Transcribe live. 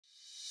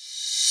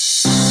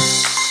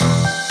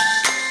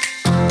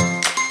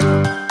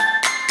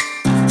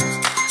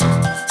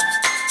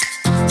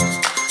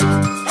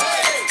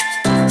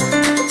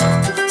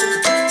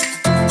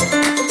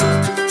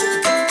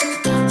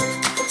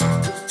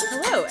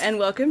and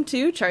welcome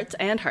to Charts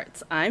and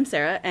Hearts. I'm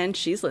Sarah, and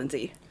she's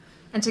Lindsay.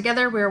 And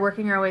together we are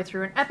working our way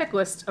through an epic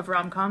list of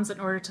rom-coms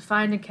in order to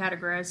find and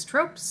categorize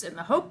tropes in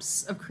the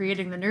hopes of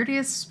creating the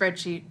nerdiest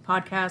spreadsheet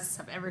podcasts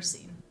have ever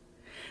seen.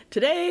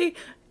 Today,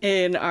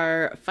 in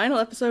our final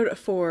episode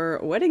for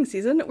wedding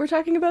season, we're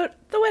talking about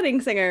The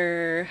Wedding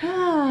Singer.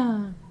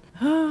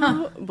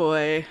 Oh,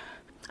 boy.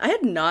 I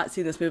had not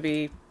seen this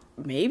movie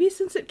maybe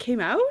since it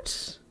came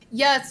out.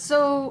 Yeah,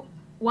 so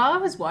while I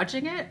was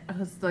watching it, I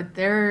was like,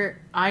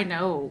 I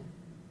know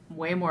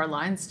way more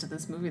lines to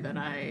this movie than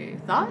I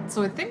thought.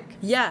 So I think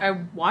I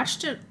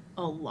watched it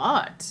a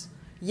lot.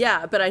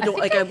 Yeah, but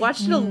I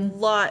watched it a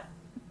lot,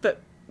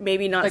 but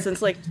maybe not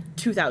since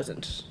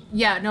 2000.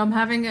 Yeah, no, I'm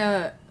having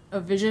a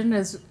vision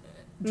as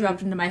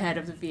dropped into my head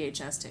of the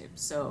VHS tape.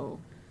 So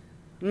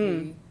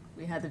we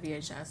had the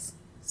VHS.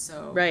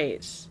 So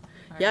right.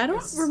 Yeah, I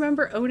don't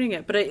remember owning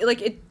it, but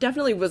it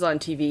definitely was on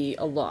TV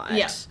a lot.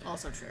 Yeah,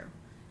 also true.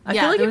 I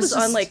feel like it was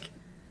on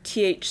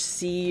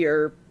THC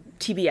or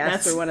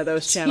TBS or one of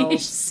those channels.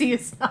 THC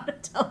is not a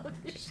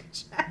television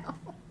channel.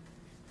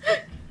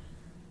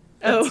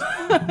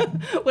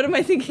 What am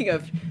I thinking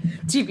of?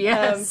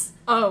 TBS.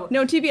 No,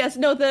 TBS.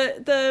 No,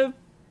 the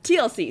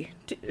TLC.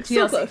 TLC.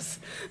 So close.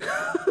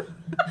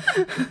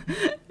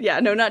 Yeah,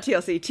 no, not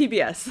TLC.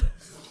 TBS.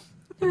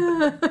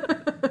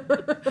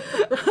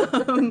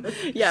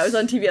 Yeah, it was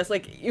on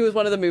TBS. It was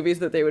one of the movies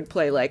that they would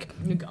play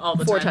all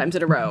the 4 time. times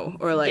in a row,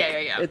 or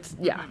it's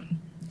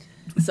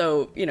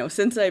So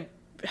since I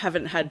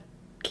haven't had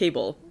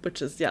cable,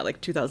 which is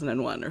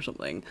 2001 or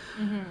something,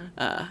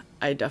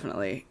 I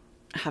definitely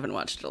haven't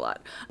watched it a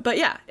lot. But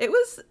yeah, it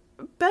was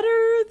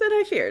better than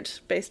I feared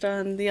based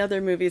on the other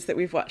movies that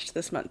we've watched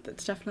this month.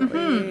 It's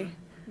definitely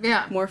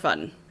more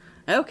fun.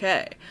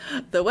 Okay.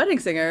 The Wedding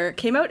Singer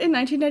came out in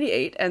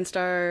 1998 and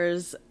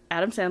stars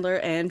Adam Sandler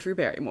and Drew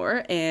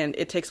Barrymore, and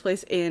it takes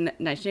place in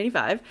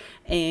 1985,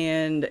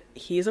 and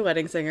he's a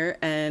wedding singer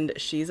and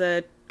she's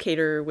a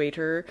cater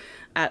waiter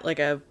at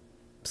a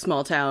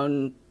small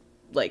town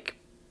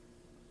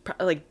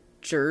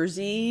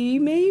Jersey,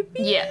 maybe?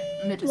 Yeah,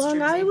 Long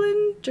Jersey.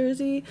 Island,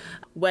 Jersey.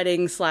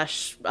 Wedding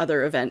 /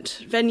 other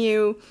event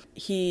venue.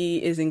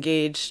 He is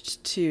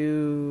engaged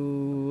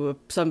to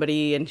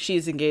somebody and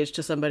she's engaged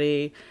to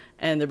somebody,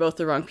 and they're both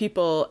the wrong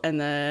people,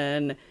 and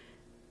then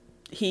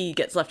he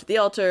gets left at the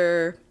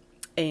altar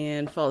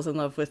and falls in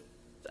love with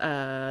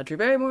Drew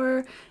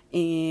Barrymore,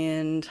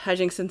 and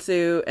hijinks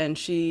ensue, and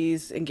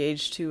she's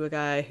engaged to a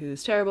guy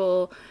who's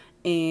terrible,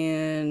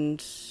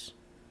 and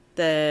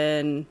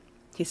then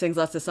he sings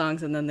lots of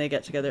songs, and then they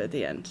get together at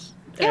the end.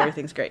 And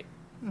everything's great.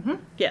 Mm-hmm.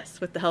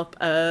 Yes, with the help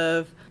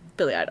of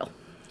Billy Idol.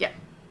 Yeah.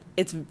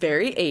 It's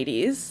very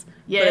 80s,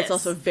 yes. But it's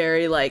also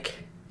very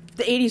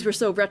the 80s were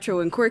so retro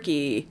and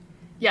quirky.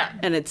 Yeah.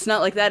 And it's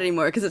not like that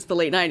anymore because it's the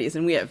late 90s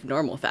and we have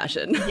normal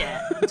fashion.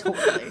 Yeah,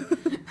 totally.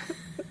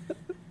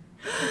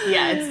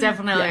 Yeah, it's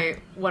definitely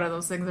one of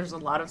those things. There's a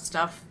lot of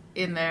stuff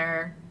in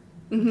there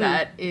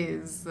that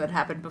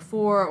happened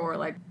before or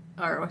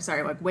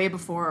way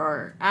before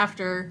or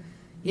after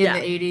in the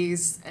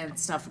 80s, and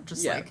stuff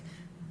just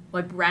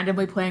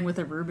randomly playing with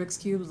a Rubik's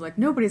Cube.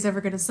 Nobody's ever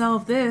going to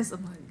solve this.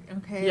 I'm like,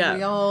 okay,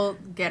 we all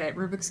get it.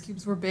 Rubik's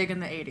Cubes were big in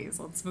the 80s.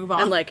 Let's move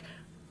on. And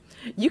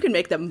you can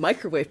make them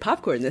microwave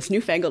popcorn, this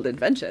newfangled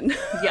invention.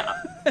 Yeah.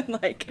 And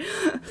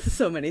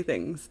so many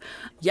things.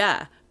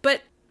 Yeah.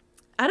 But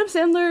Adam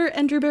Sandler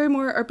and Drew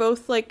Barrymore are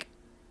both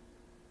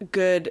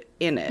good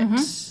in it.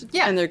 Mm-hmm.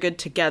 Yeah. And they're good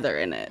together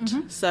in it.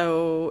 Mm-hmm.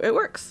 So it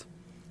works.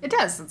 It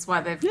does. That's why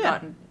they've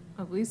gotten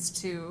at least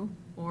 2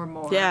 or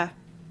more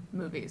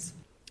movies.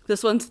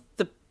 This one's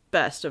the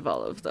best of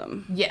all of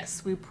them.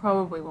 Yes, we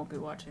probably won't be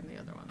watching the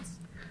other ones.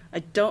 I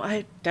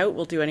doubt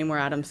we'll do any more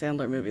Adam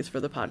Sandler movies for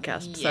the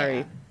podcast. Yeah.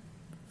 Sorry,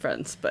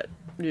 friends, but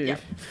yeah.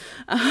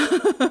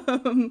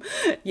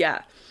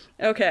 Yeah.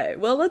 Okay,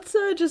 well, let's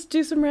just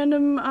do some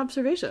random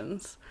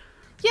observations.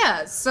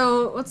 Yeah,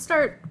 so let's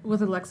start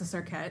with Alexis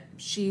Arquette.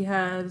 She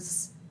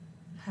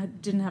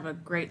didn't have a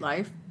great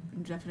life.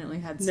 Definitely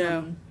had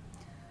some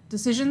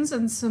decisions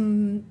and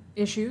some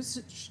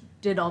issues. She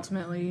did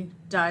ultimately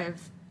die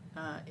of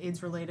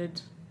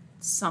AIDS-related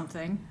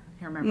something. I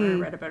can't remember. I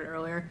read about it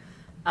earlier.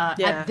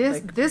 At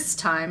this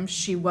time,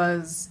 she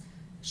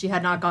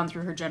had not gone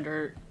through her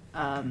gender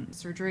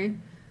surgery.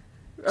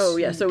 Oh,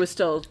 yeah, so it was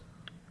still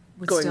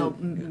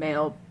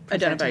male.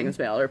 Identifying as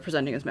male or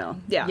presenting as male.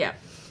 Yeah. Yeah.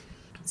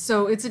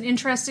 So it's an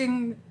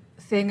interesting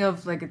thing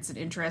of, it's an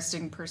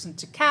interesting person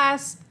to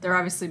cast. They're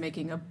obviously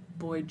making a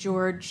Boy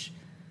George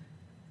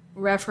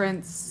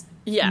reference.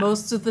 Yeah.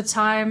 Most of the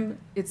time,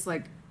 it's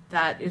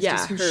that is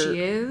just who she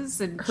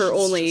is. And her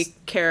only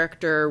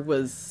character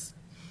was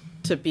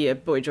to be a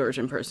Boy George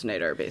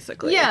impersonator,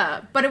 basically.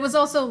 Yeah, but it was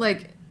also,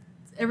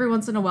 every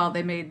once in a while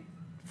they made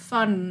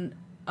fun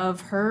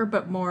of her,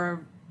 but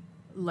more,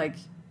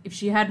 if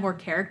she had more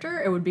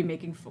character, it would be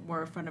making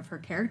more fun of her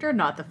character,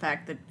 not the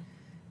fact that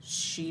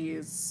she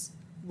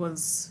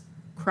was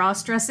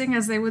cross-dressing,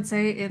 as they would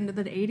say in the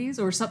 80s,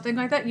 or something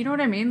like that. You know what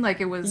I mean?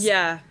 It was...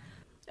 Yeah.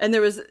 And there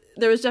was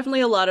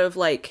definitely a lot of,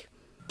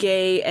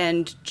 gay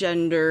and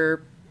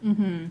gender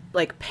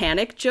like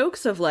panic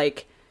jokes of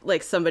like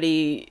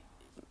somebody,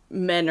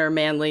 men are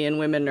manly and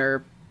women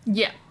are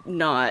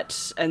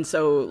not, and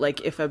so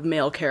like if a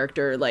male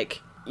character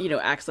like, you know,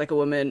 acts like a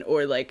woman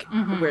or like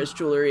wears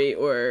jewelry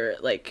or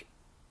like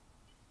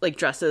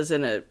dresses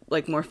in a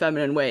like more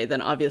feminine way,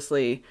 then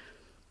obviously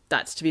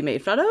that's to be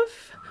made fun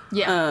of.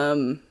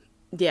 Like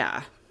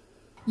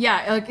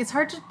it's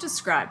hard to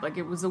describe. Like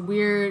it was a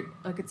weird,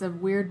 like it's a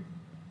weird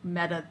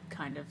meta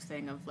kind of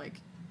thing of like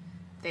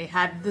they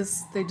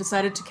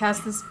decided to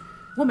cast this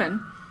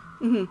woman,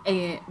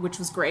 which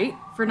was great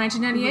for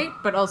 1998,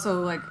 but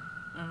also like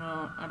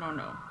I don't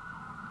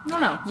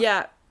know.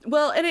 Yeah.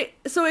 Well, and it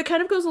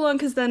kind of goes along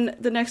because then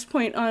the next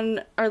point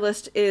on our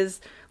list is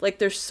like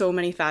there's so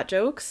many fat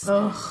jokes.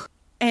 Ugh.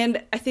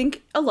 And I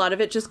think a lot of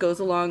it just goes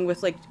along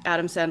with like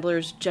Adam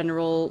Sandler's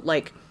general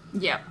like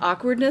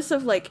awkwardness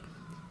of like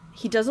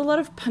he does a lot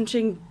of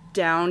punching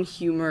down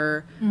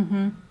humor,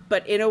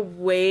 but in a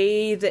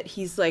way that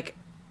he's like,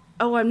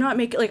 oh, I'm not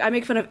making, like, I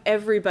make fun of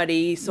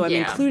everybody, so I'm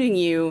including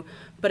you,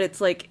 but it's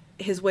like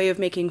his way of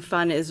making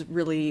fun is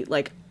really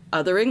like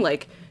othering,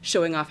 like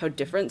showing off how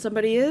different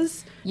somebody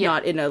is,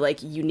 not in a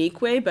like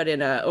unique way, but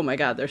in a, oh my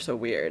god, they're so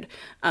weird.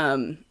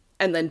 And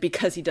then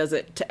because he does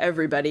it to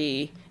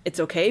everybody, it's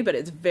okay, but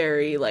it's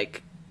very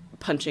like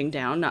punching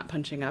down, not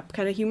punching up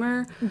kind of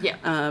humor.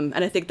 And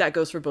I think that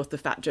goes for both the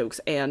fat jokes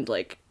and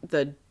like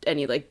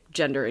any like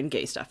gender and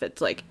gay stuff.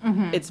 It's like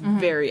it's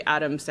very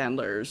Adam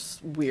Sandler's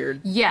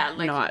weird,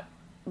 like, not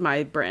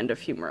my brand of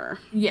humor.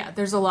 Yeah,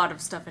 there's a lot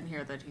of stuff in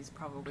here that he's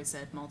probably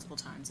said multiple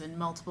times in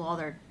multiple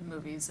other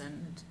movies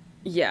and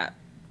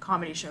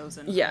comedy shows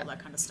and all that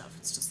kind of stuff.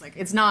 It's just like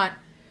it's not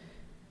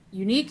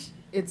unique,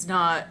 it's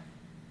not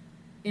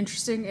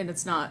interesting, and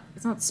it's not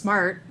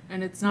smart,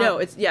 and it's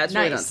not it's nice.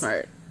 Really not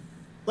smart.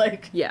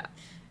 Like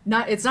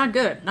it's not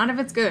good. None of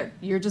it's good.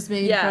 You're just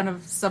making fun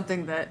of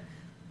something that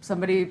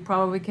somebody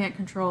probably can't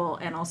control,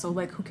 and also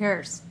like who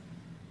cares?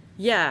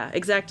 Yeah,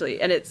 exactly.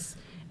 And it's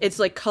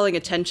like calling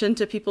attention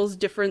to people's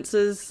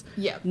differences.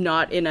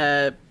 Not in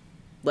a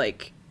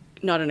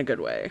good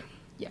way.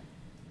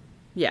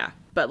 Yeah,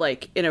 but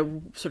like in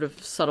a sort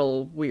of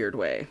subtle, weird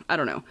way. I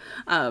don't know.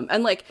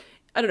 And like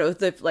I don't know,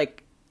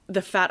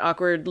 the fat,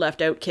 awkward,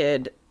 left out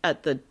kid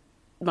at the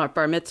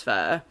bar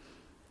mitzvah,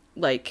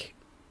 like,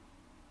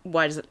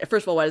 why does it have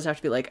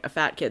to be like a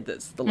fat kid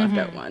that's the left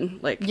out one?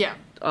 Like,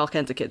 all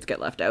kinds of kids get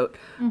left out.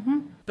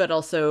 But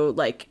also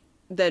like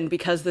then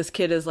because this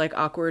kid is like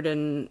awkward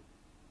and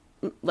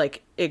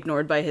like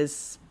ignored by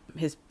his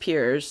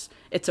peers,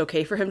 it's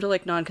okay for him to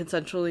like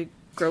non-consensually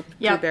grope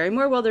Drew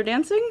Barrymore while they're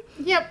dancing.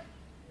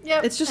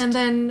 It's just, and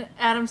then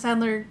Adam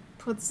Sandler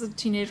puts the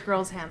teenage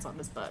girl's hands on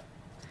his butt.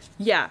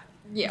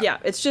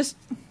 It's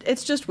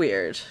just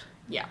weird.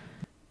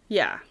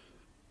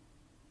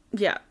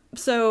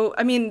 So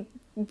I mean,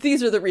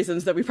 these are the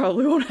reasons that we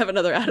probably won't have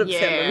another Adam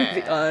Sandler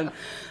movie on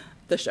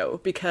the show,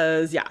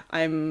 because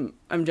I'm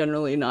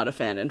generally not a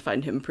fan and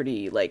find him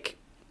pretty like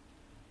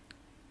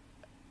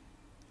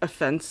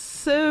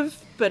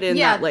offensive, but in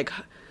that like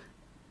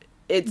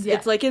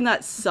it's like in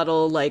that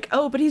subtle like,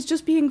 oh, but he's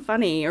just being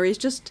funny, or he's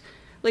just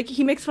like,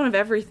 he makes fun of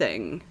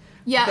everything.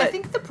 But I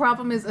think the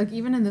problem is like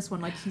even in this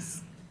one, like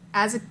he's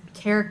as a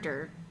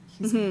character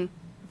he's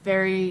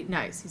very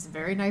nice. He's a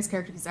very nice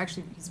character.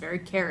 He's very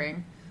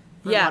caring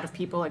for a lot of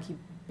people. Like he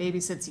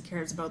babysits, he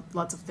cares about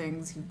lots of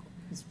things.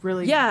 He's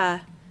really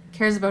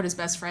cares about his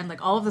best friend,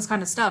 like all of this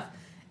kind of stuff.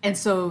 And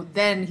so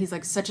then he's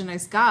like such a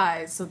nice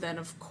guy. So then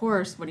of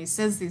course when he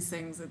says these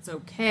things, it's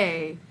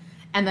okay.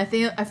 And I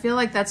feel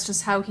like that's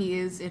just how he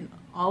is in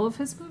all of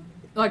his movies.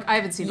 Like I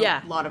haven't seen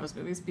a lot of his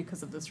movies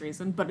because of this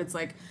reason, but it's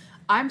like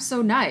I'm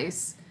so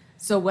nice.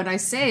 So when I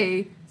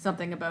say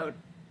something about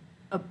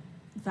a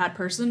fat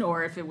person,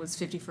 or if it was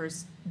 50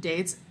 First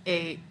Dates,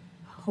 a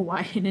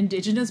Hawaiian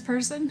indigenous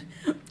person,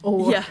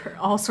 or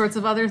all sorts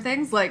of other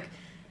things, like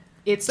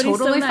it's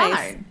totally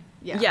fine.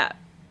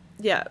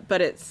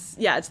 But it's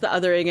the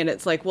othering, and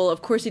it's like, well,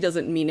 of course he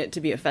doesn't mean it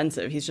to be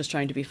offensive, he's just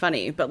trying to be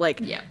funny, but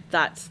like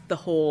that's the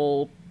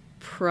whole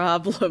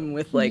problem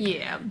with like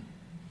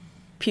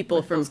people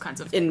with from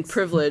kinds of in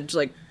privilege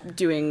like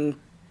doing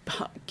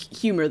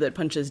humor that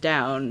punches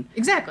down,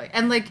 exactly,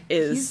 and like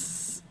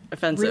is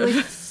offensive.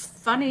 Really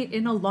funny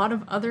in a lot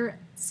of other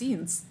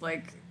scenes,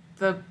 like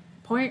the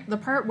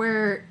part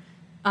where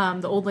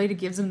the old lady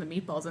gives him the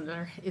meatballs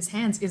into his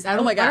hands is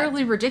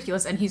utterly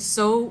ridiculous, and he's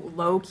so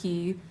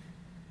low-key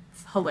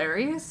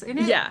hilarious in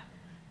it.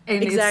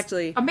 And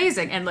exactly. It's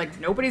amazing, and like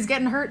nobody's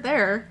getting hurt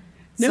there.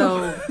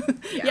 No. So,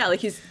 like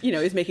he's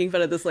making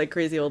fun of this like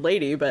crazy old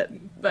lady, but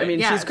I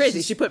mean, she's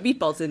crazy. She put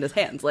meatballs in his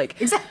hands, like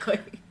exactly.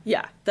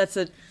 That's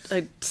a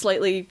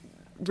slightly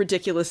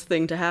ridiculous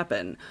thing to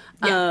happen.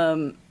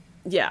 So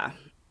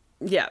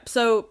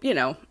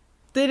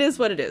it is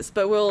what it is,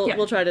 but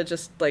we'll try to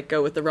just like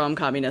go with the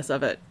rom-comminess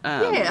of it.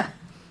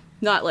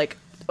 Not like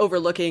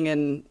overlooking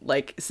and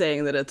like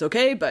saying that it's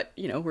okay, but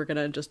we're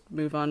gonna just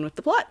move on with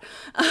the plot.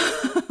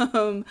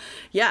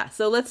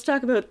 So let's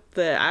talk about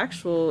the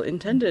actual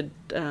intended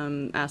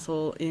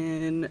asshole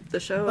in the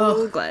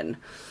show. Glenn,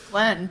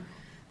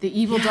 the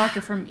evil doctor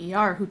from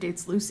ER who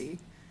dates Lucy.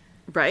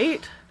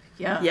 Right?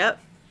 Yeah. Yep.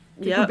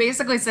 Who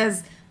basically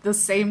says the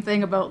same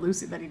thing about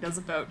Lucy that he does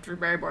about Drew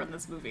Barrymore in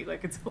this movie.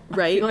 Like, it's,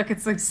 right. I feel like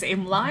it's like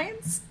same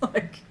lines.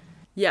 Like,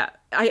 yeah.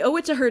 I owe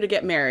it to her to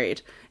get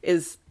married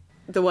is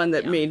the one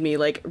that made me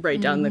like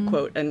write down the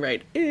quote and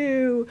write,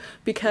 ew,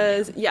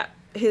 because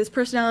his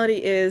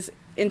personality is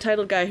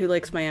entitled guy who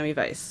likes Miami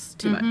Vice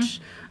too much.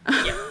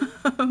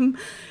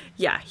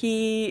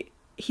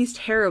 He's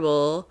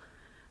terrible.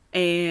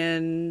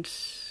 And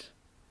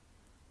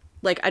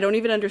like, I don't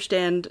even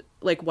understand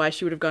like why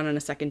she would have gone on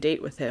a second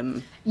date with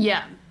him.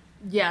 Yeah,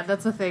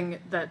 that's a thing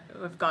that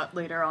I've got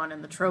later on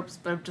in the tropes,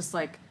 but I'm just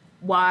like,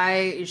 why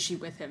is she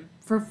with him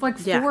for like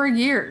 4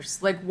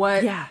 years? Like,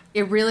 what? Yeah.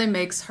 It really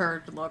makes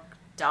her look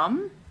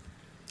dumb.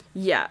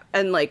 Yeah,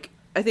 and like,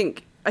 I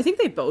think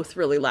they both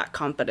really lack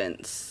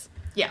confidence.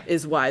 Yeah.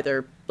 Is why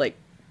they're like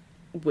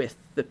with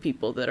the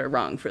people that are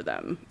wrong for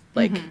them.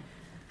 Like,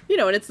 you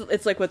know, and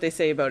it's like what they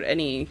say about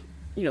any,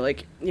 you know,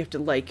 like, you have to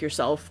like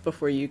yourself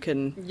before you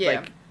can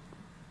like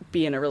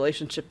be in a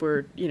relationship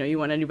where, you know, you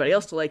want anybody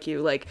else to like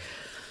you. Like,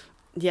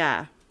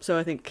 yeah. So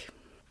I think,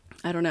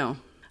 I don't know.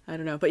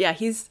 But yeah,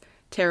 he's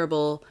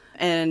terrible.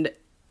 And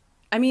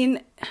I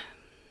mean,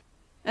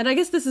 and I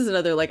guess this is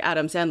another like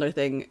Adam Sandler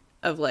thing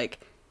of like,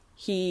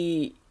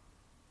 he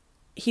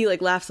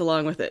like laughs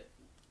along with it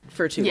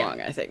for too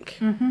long, I think.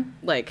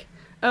 Like,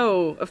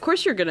 oh, of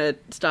course you're gonna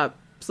stop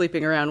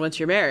sleeping around once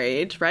you're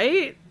married,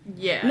 right?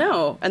 Yeah.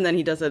 No. And then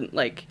he doesn't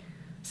like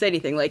say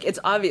anything. Like, it's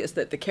obvious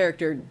that the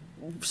character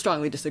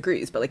strongly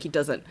disagrees, but like he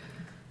doesn't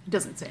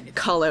say anything.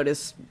 Call out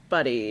his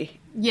buddy.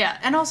 Yeah,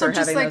 and also for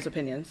just having like those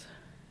opinions.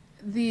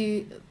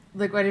 The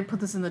like, I didn't put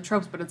this in the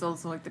tropes, but it's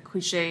also like the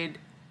cliched,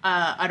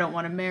 I don't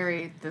want to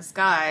marry this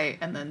guy,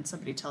 and then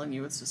somebody telling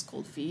you it's just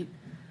cold feet,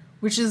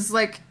 which is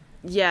like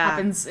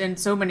happens in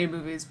so many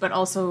movies, but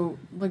also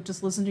like,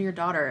 just listen to your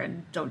daughter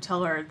and don't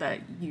tell her that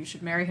you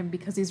should marry him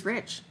because he's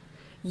rich.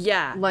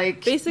 Yeah.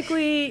 Like,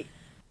 basically,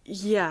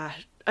 yeah.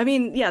 I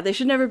mean, yeah, they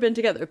should never have been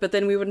together, but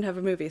then we wouldn't have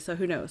a movie, so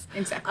who knows?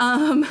 Exactly.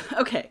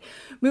 Okay.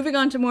 Moving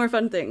on to more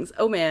fun things.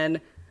 Oh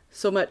man,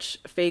 so much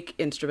fake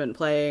instrument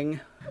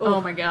playing.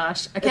 Oh my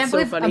gosh. I can't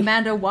believe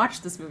Amanda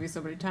watched this movie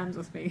so many times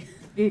with me.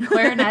 The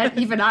clarinet,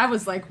 even I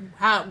was like,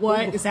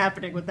 what is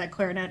happening with that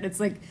clarinet? And it's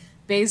like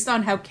based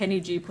on how Kenny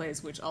G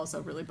plays, which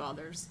also really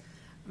bothers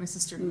my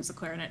sister, who's a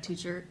clarinet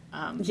teacher.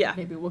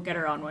 Maybe we'll get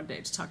her on one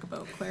day to talk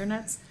about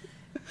clarinets.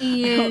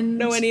 And I don't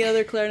know any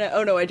other clarinet.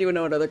 Oh no, I do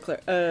know another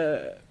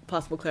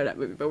possible clarinet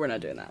movie, but we're not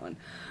doing that one.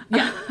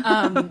 Yeah.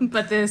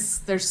 But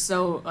there's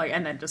so like,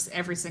 and then just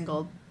every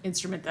single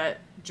instrument that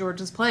George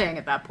is playing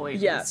at that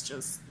point is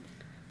just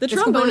the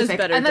trombone is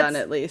better done,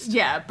 at least.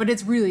 Yeah, but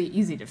it's really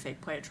easy to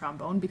fake play a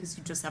trombone because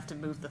you just have to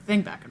move the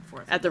thing back and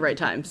forth at the right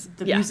times.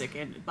 The music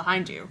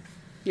behind you.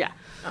 Yeah.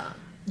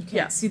 You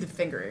can't see the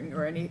fingering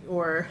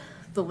or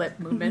the lip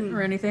movement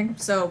or anything.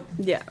 So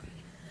yeah.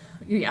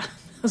 I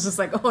was just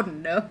like, oh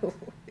no,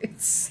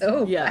 it's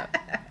so bad.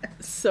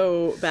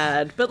 So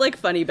bad, but like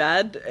funny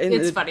bad.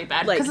 It's funny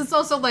bad because it's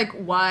also like,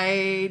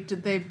 why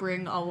did they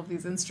bring all of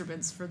these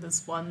instruments for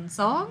this one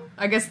song?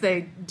 I guess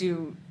they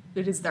do.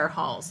 It is their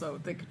hall, so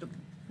they could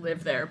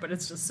live there, but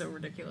it's just so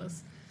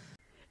ridiculous.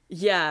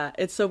 Yeah,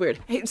 it's so weird.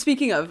 Hey,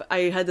 speaking of,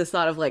 I had this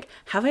thought of like,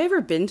 have I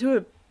ever been to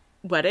a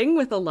wedding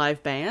with a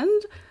live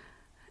band?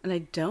 And I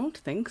don't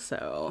think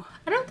so.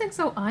 I don't think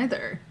so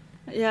either.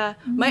 Yeah,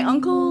 my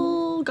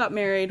uncle got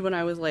married when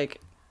I was like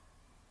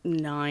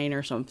 9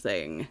 or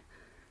something,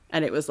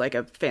 and it was like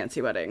a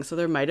fancy wedding, so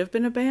there might have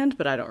been a band,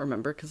 but I don't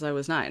remember because I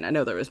was 9. I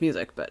know there was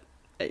music, but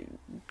I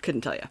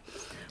couldn't tell you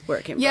where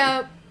it came from.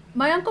 Yeah,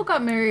 my uncle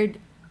got married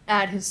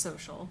at his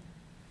social.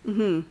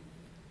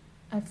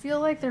 I feel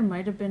like there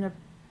might have been a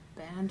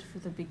band for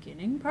the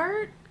beginning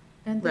part,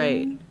 and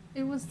then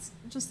it was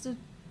just a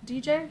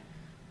DJ,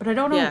 but I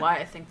don't know why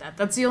I think that.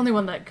 That's the only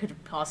one that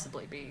could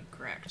possibly be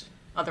correct.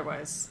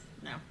 Otherwise,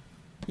 no.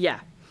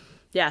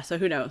 Yeah, so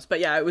who knows? But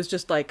yeah, it was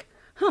just like,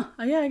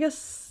 I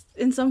guess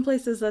in some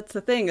places that's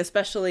the thing,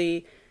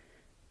 especially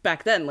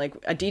back then. Like,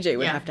 a DJ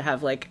would have to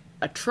have like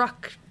a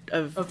truck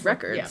of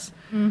records.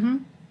 Yeah.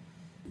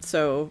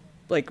 So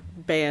like,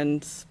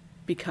 bands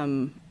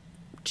become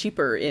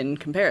cheaper in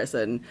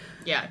comparison.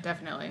 Yeah,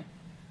 definitely.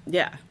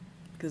 Yeah,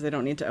 because they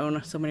don't need to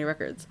own so many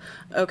records.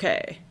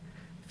 Okay.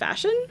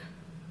 Fashion?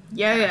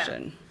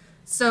 Fashion. Yeah.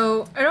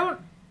 So I don't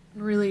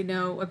really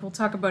know, like, we'll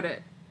talk about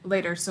it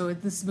later. So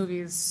this movie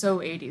is so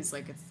 80s,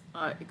 like, it's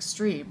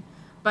extreme.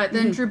 But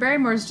then Drew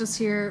Barrymore's just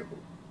here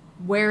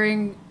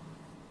looking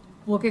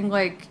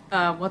like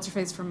what's her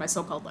face from My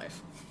So-Called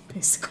Life,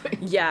 basically.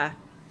 Yeah.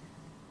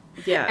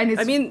 And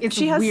I mean,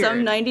 she has some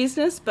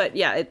 90s-ness, but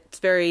yeah,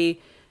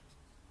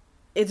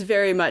 it's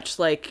very much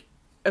like,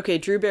 okay,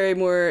 Drew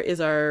Barrymore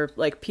is our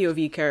like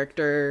POV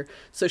character,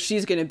 so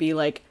she's gonna be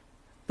like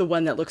the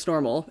one that looks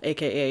normal,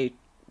 aka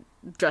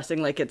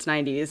dressing like it's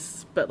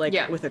 90s, but like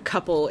with a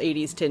couple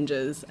 80s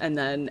tinges, and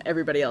then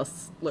everybody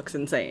else looks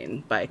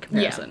insane by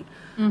comparison.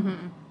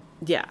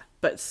 Yeah,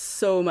 but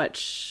so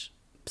much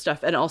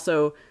stuff. And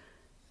also,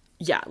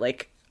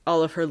 like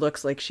all of her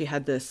looks, like she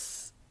had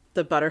this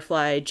the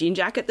butterfly jean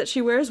jacket that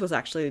she wears was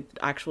actually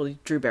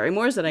Drew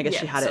Barrymore's, and I guess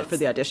she had it for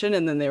the audition,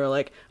 and then they were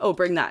like, "Oh,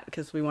 bring that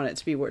because we want it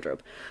to be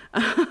wardrobe."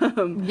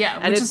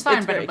 Yeah, which is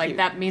fine, but like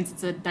that means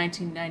it's a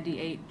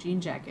 1998 jean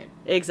jacket.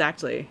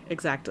 Exactly.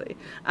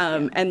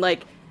 And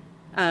like,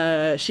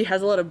 she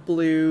has a lot of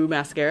blue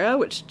mascara,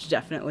 which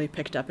definitely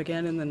picked up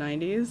again in the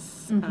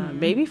 90s.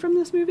 Maybe from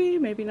this movie,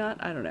 maybe not.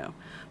 I don't know.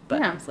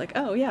 But I was like,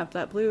 oh yeah,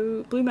 that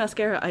blue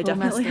mascara. I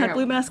definitely had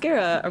blue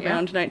mascara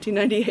around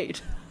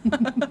 1998.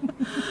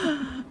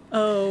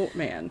 Oh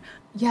man.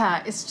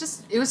 Yeah,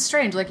 it was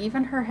strange. Like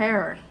even her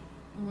hair,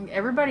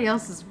 everybody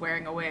else is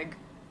wearing a wig,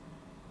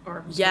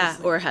 or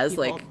has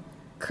like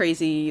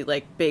crazy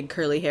like big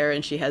curly hair,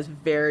 and she has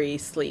very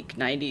sleek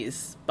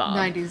 90s bob.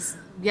 90s,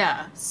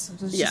 yeah. So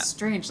it's just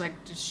strange.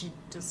 Like, does she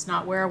just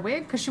not wear a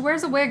wig? Because she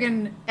wears a wig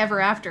in Ever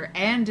After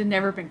and in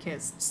Never Been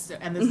Kissed, so,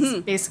 and this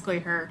is basically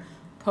her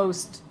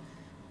post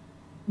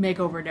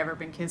makeover Never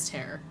Been Kissed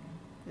hair.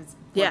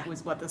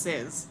 Was what this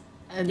is.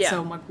 And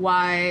so I'm like,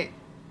 why?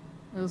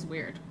 It was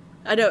weird.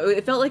 I know.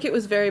 It felt like it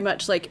was very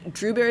much like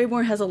Drew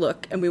Barrymore has a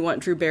look, and we want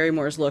Drew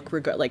Barrymore's look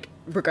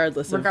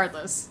regardless.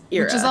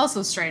 Era. Which is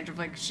also strange. Of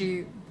like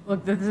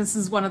this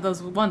is one of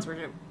those ones where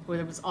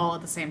it was all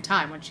at the same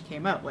time when she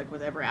came out, like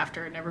with Ever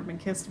After and Never Been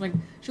Kissed. Like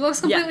she looks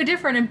completely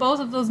different in both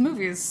of those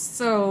movies.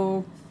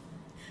 So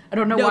I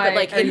don't know why. But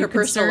like in her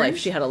personal life,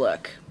 she had a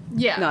look.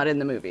 Yeah. Not in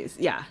the movies.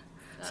 Yeah.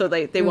 So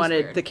they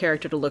wanted the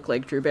character to look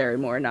like Drew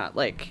Barrymore, not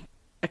like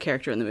a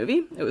character in the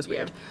movie. It was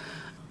weird.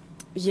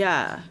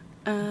 Yeah.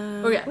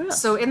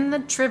 So in the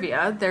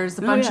trivia, there's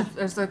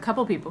there's a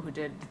couple people who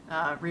did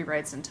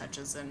rewrites and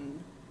touches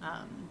and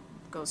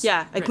ghost.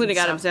 Yeah, including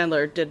Adam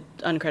Sandler did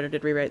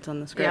uncredited rewrites on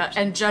the script.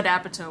 Yeah, and Judd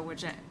Apatow,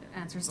 which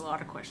answers a lot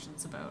of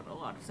questions about a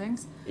lot of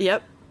things.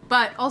 Yep.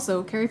 But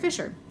also Carrie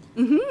Fisher.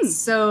 Mm-hmm.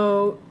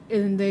 So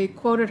and they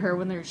quoted her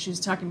when she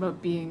was talking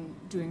about doing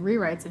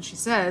rewrites, and she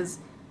says,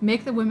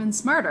 "Make the women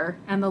smarter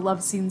and the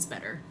love scenes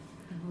better."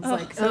 And I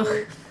was like,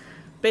 oh.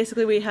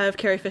 Basically, we have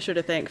Carrie Fisher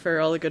to thank for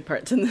all the good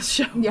parts in this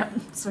show. Yeah,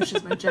 so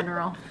she's my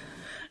general.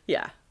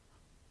 Yeah.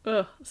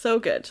 Oh, so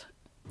good.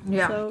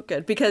 Yeah. So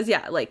good. Because,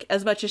 like,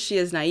 as much as she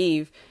is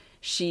naive,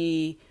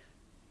 she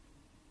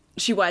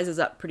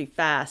wises up pretty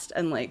fast.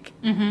 And, like,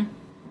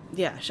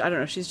 yeah, I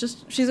don't know.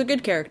 She's a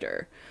good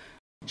character.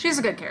 She's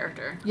a good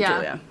character. Yeah.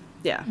 Julia.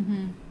 Yeah.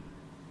 Mm-hmm.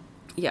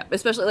 Yeah,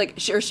 especially, like,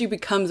 she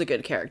becomes a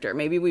good character.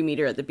 Maybe we meet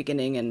her at the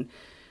beginning and,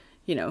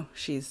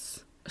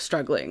 she's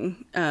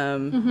struggling,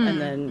 and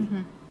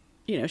then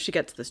she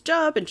gets this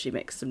job and she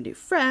makes some new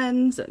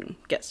friends and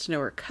gets to know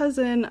her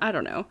cousin. I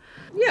don't know,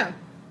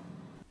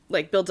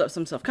 like builds up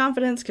some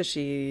self-confidence because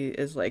she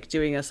is like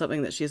doing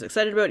something that she's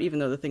excited about, even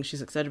though the thing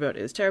she's excited about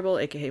is terrible,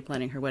 aka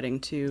planning her wedding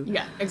to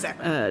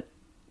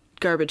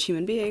garbage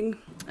human being.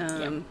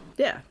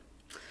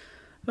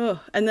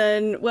 Oh, and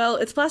then, well,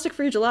 it's Plastic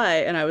Free July,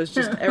 and I was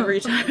just every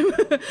time,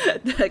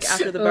 like,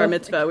 after the bar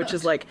mitzvah, which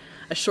is, like,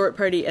 a short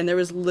party, and there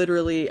was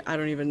literally, I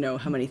don't even know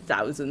how many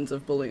thousands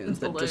of balloons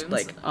that just,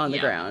 like, on the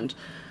ground,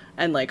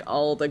 and, like,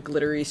 all the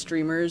glittery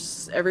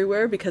streamers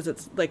everywhere, because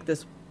it's, like,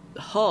 this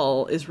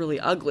hall is really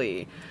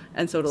ugly,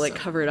 and so to, like,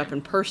 cover it up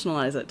and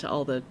personalize it to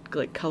all the,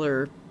 like,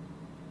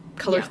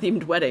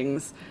 color-themed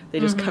weddings, they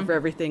just cover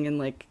everything in,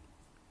 like,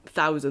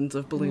 thousands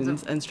of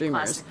balloons and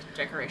streamers. Plastic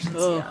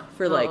decorations,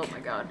 for, like... Oh, my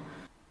God.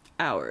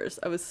 Hours.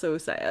 I was so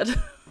sad.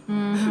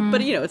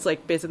 But it's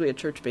like basically a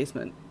church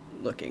basement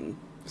looking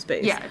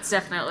space. Yeah, it's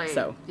definitely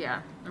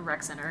a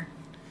rec center.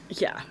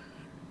 Yeah.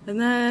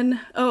 And then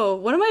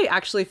one of my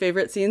actually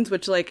favorite scenes,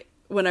 which like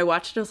when I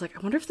watched it I was like,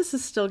 I wonder if this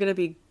is still gonna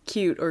be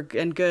cute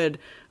and good,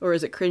 or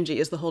is it cringy,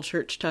 is the whole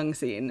church tongue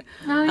scene.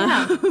 Oh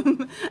yeah.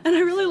 And I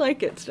really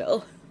like it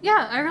still.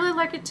 Yeah, I really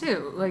like it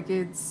too. Like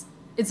it's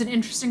an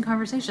interesting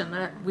conversation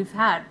that we've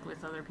had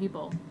with other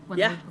people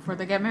before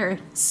they get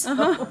married.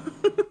 So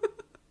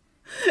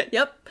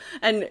Yep.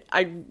 And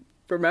I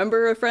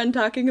remember a friend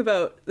talking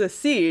about the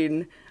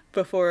scene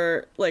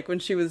before, like, when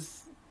she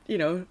was,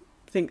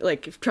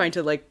 trying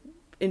to, like,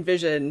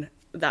 envision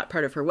that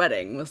part of her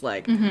wedding, was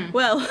like,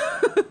 well,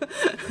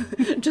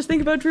 just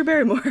think about Drew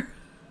Barrymore.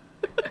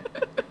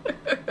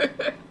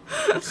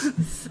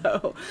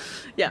 So,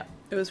 yeah,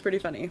 it was pretty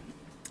funny.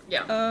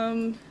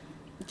 Yeah.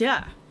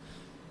 Yeah.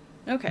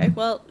 Okay,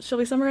 well, shall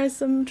we summarize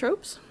some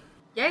tropes?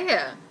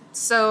 Yeah.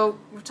 So,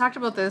 we've talked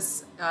about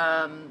this,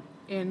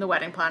 in the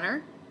wedding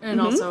planner and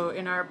also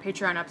in our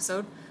Patreon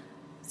episode.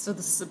 So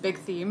this is a big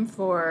theme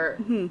for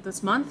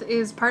this month,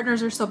 is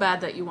partners are so bad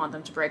that you want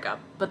them to break up.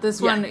 But this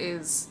one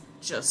is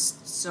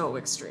just so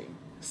extreme.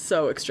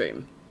 So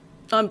extreme.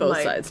 On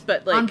both sides.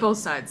 But like, on both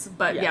sides.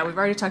 But yeah, we've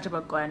already talked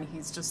about Glenn.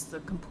 He's just the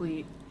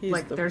complete,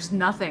 there's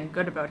nothing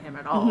good about him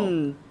at all.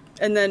 And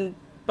then,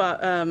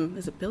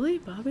 is it Billy?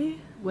 Bobby?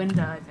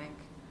 Linda, I think.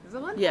 Is it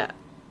Linda? Yeah.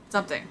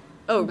 Something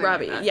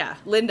Robbie. Like yeah.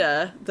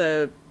 Linda,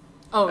 the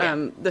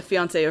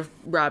fiance of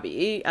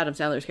Robbie, Adam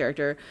Sandler's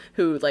character,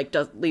 who like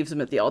leaves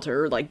him at the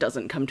altar, like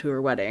doesn't come to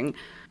her wedding,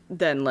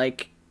 then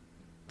like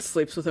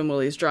sleeps with him while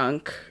he's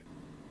drunk.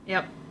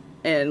 Yep.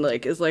 And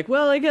like is like,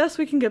 well, I guess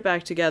we can get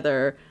back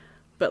together,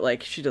 but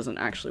like she doesn't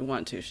actually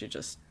want to. She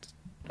just,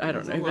 I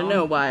don't even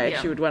know why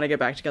she would want to get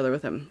back together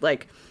with him.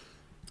 Like,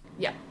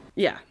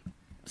 yeah.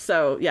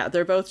 So yeah,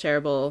 they're both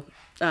terrible.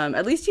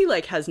 At least he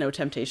like has no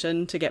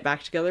temptation to get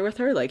back together with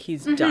her. Like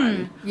he's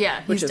done.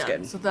 Yeah, which is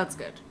good. So that's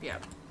good. Yeah.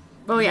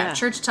 Oh yeah,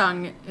 church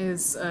tongue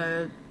is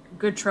a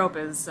good trope.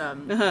 Is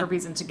a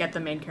reason to get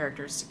the main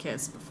characters to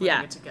kiss before they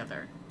get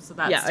together. So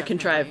that's a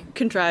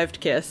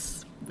contrived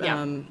kiss.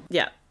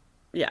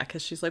 Yeah,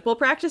 because she's like, well,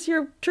 practice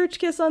your church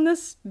kiss on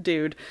this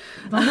dude.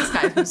 On this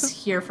guy who's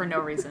here for no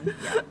reason.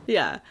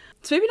 Yeah.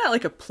 It's maybe not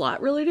like a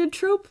plot-related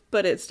trope,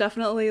 but it's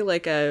definitely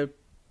like a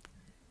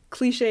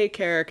cliche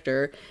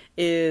character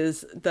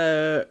is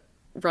the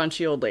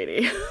raunchy old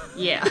lady.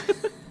 Yeah.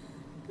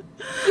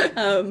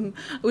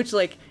 Which,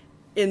 like,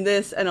 in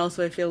this, and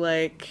also I feel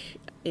like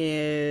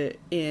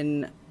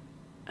in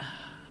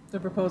The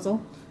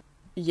Proposal?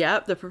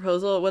 Yep, The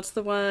Proposal. What's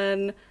the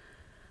one?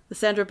 The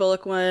Sandra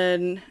Bullock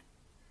one.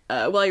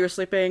 While You Were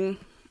Sleeping.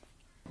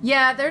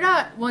 Yeah, they're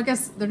not, well, I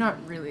guess they're not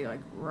really, like,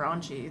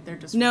 raunchy. They're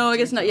just no, I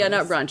guess not,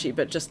 not raunchy,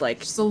 but just, like...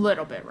 Just a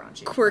little bit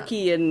raunchy.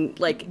 Quirky and,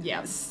 like,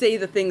 say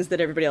the things that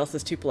everybody else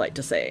is too polite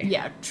to say.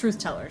 Yeah, truth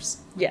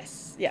tellers.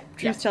 Yes, yeah,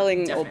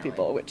 truth-telling old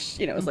people, which,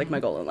 you know, is, like, my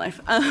goal in life.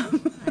 I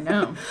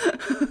know.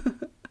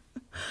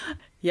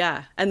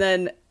 Yeah, and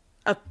then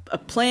a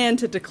plan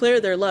to declare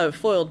their love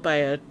foiled by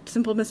a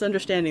simple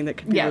misunderstanding that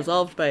could be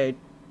resolved by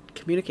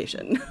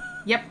communication.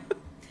 Yep.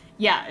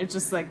 Yeah, it's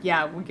just like,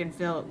 we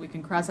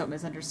can cross out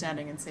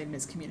misunderstanding and say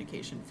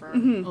miscommunication for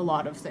a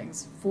lot of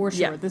things. For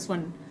sure. Yeah. This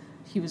one,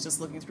 he was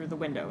just looking through the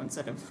window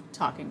instead of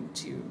talking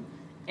to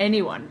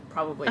anyone,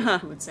 probably,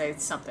 who would say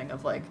something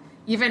of like,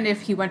 even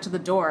if he went to the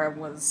door and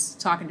was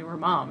talking to her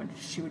mom, and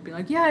she would be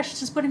like, yeah, she's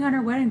just putting on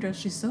her wedding dress,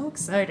 she's so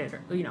excited.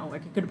 Or, you know,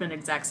 like, it could have been the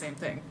exact same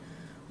thing.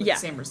 With the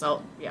same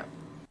result. Yeah.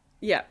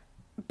 Yeah.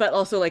 But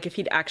also, like, if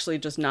he'd actually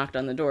just knocked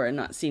on the door and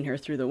not seen her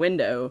through the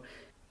window...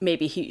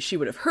 maybe she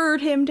would have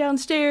heard him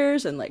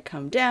downstairs and, like,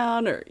 come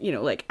down or, you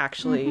know, like,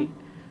 actually,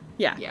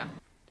 Yeah.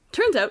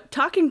 Turns out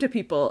talking to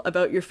people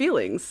about your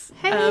feelings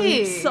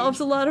solves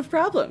a lot of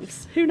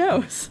problems. Who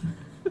knows?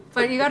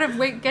 But you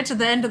gotta get to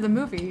the end of the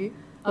movie.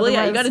 Well,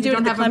 yeah, you gotta do it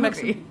at the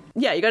climax.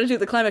 Yeah, you gotta do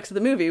the climax of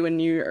the movie when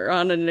you're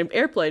on an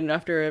airplane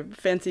after a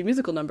fancy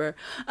musical number.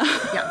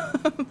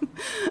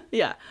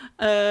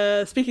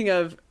 Speaking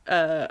of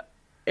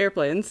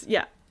airplanes,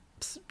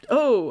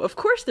 Oh, of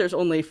course there's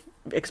only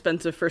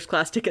expensive first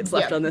class tickets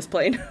left on this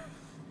plane.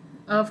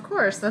 Of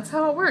course, that's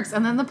how it works.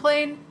 And then the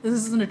plane, this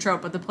isn't a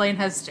trope, but the plane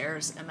has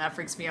stairs, and that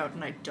freaks me out,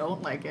 and I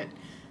don't like it.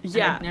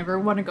 Yeah. I never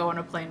want to go on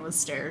a plane with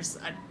stairs.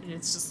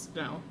 It's just,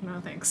 no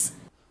thanks.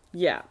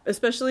 Yeah,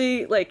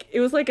 especially, like,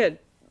 it was like a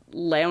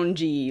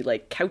loungy,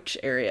 like, couch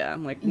area.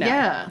 I'm like, no.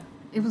 Yeah,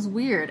 it was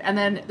weird. And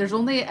then there's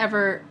only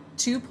ever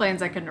 2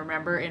 planes I can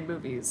remember in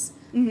movies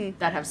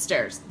that have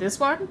stairs. This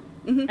one,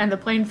 and the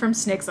plane from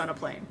Snakes on a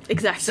Plane.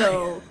 Exactly.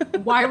 So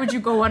why would you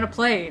go on a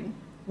plane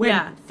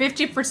when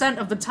 50%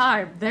 of the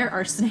time there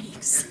are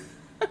snakes?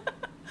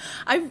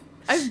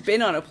 I've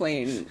been on a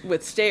plane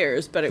with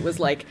stairs, but it was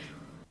like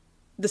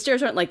the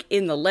stairs aren't like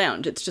in the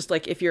lounge. It's just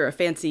like if you're a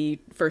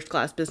fancy first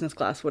class, business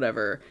class,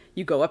 whatever,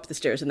 you go up the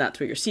stairs and that's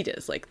where your seat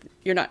is. Like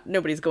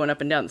nobody's going up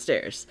and down the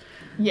stairs.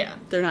 Yeah.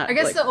 They're not. I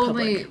guess like, the public.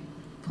 only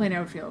plane I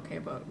would feel okay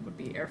about would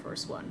be Air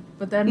Force One.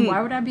 But then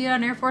why would I be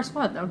on Air Force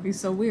One? That would be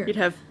so weird. You'd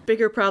have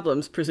bigger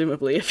problems,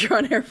 presumably, if you're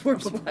on Air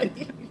Force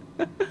One.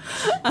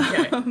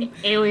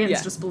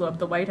 Aliens just blew up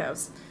the White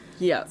House.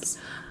 Yes.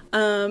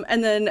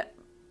 And then,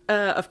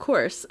 of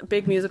course,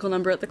 big musical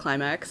number at the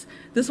climax.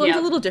 This one's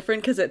a little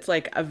different because it's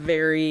like a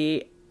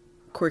very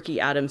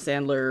quirky Adam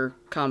Sandler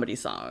comedy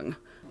song.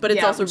 But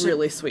it's also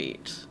really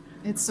sweet.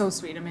 It's so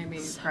sweet. It made me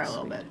cry a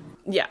little bit.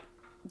 Yeah.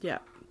 Yeah.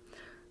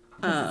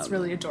 It's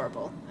really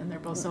adorable, and they're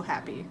both so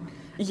happy.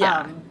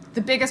 Yeah.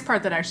 The biggest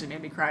part that actually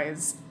made me cry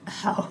is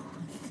how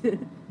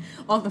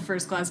all the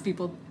first class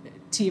people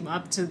team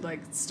up to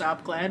like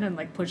stop Glenn and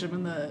like push him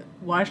in the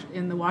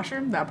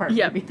washroom. That part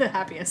made me the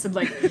happiest. And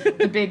like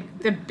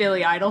the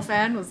Billy Idol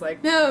fan was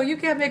like, "No, you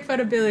can't make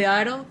fun of Billy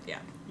Idol." Yeah,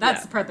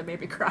 that's the part that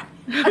made me cry.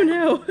 Oh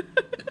no.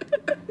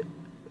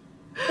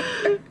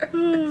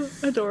 Oh,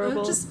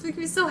 adorable. It just makes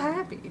me so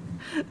happy.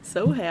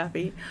 So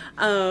happy.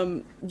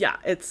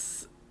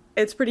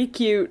 It's pretty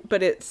cute,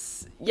 but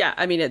it's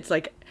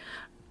like,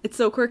 it's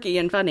so quirky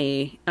and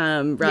funny,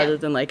 rather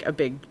than like a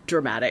big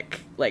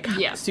dramatic, like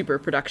super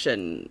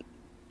production,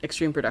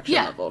 extreme production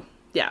level.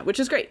 Yeah, which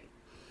is great.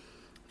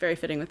 Very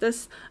fitting with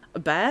this. A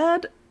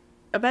bad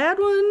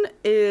one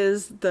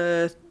is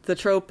the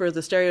trope or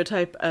the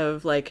stereotype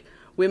of like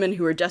women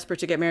who are desperate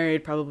to get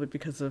married, probably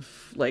because of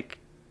like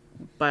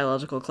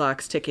biological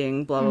clocks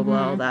ticking, blah blah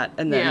blah, all that,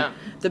 and then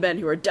the men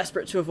who are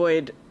desperate to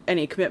avoid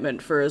any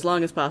commitment for as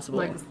long as possible.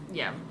 Like,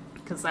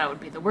 because that would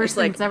be the worst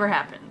thing that's ever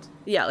happened.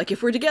 Yeah, like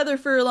if we're together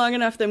for long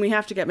enough, then we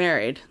have to get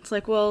married. It's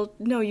like, well,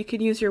 no, you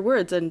can use your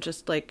words and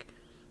just like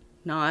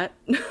not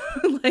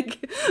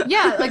like.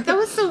 Yeah, like that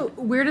was the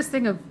weirdest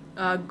thing of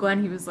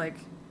Glenn. He was like,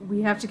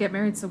 we have to get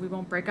married so we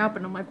won't break up,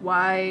 and I'm like,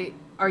 why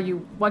are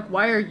you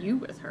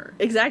with her?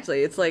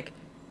 Exactly. It's like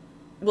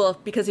well,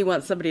 because he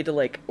wants somebody to,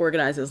 like,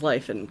 organize his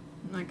life and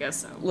I guess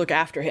so. Look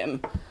after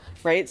him,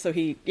 right? So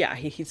he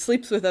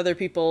sleeps with other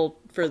people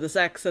for the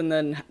sex and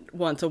then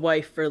wants a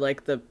wife for,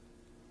 like, the,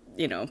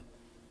 you know,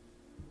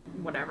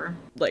 whatever.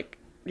 Like,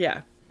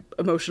 yeah,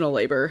 emotional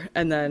labor.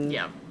 And then,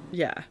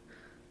 yeah.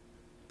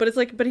 But it's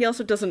like, but he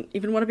also doesn't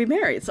even want to be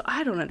married, so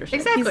I don't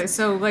understand. Exactly.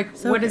 So, like,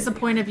 what is the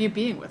point of you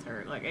being with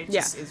her? Like, it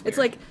just is weird. It's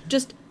like,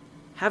 just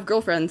have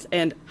girlfriends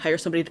and hire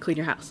somebody to clean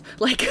your house.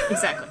 Like,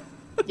 exactly.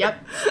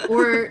 Yep.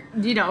 Or,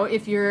 you know,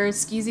 if you're a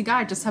skeezy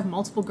guy, just have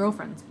multiple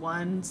girlfriends.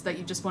 Ones that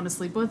you just want to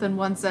sleep with and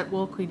ones that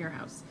will clean your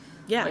house.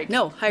 Yeah. Like,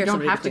 no, hire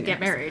somebody to clean your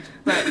house. You don't have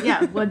to get married. But,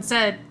 yeah, one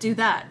said, do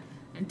that.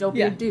 And don't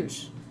be a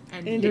douche.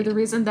 And Indeed. You're the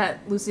reason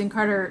that Lucy and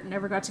Carter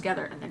never got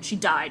together. And then she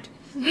died.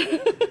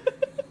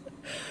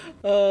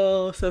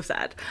 Oh, so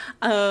sad.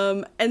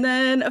 And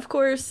then, of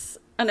course,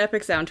 an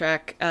epic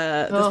soundtrack.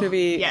 This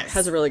movie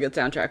has a really good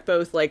soundtrack.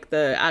 Both, like,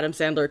 the Adam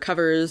Sandler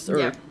covers,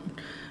 or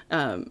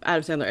Adam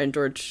Sandler and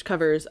George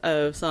covers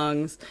of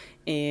songs,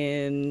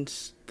 and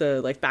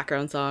the, like,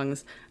 background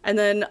songs. And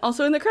then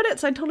also in the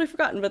credits, I'd totally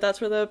forgotten, but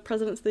that's where the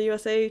Presidents of the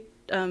USA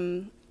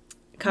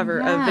cover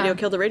of Video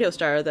Killed the Radio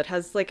Star that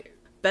has, like,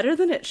 better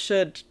than it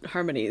should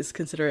harmonies,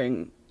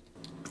 considering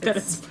that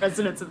it's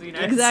Presidents of the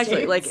United States.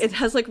 Exactly. Like, it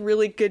has, like,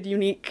 really good,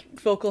 unique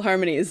vocal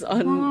harmonies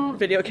on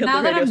Video Killed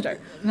the Radio Star.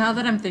 Now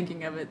that I'm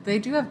thinking of it, they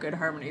do have good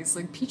harmonies.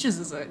 Like, Peaches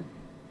is a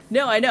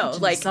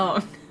like,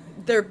 song.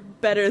 They're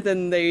better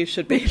than they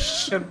should be.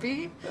 Should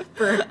be?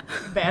 For a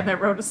band that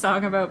wrote a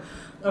song about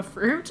a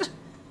fruit?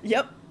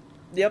 Yep.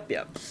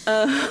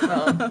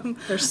 Well,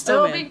 they're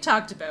still being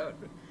talked about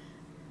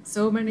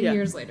so many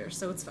years later,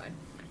 so it's fine.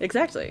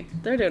 Exactly.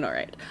 They're doing all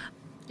right.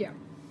 Yeah.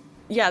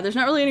 Yeah, there's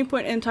not really any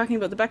point in talking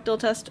about the Bechdel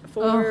test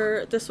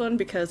for this one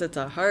because it's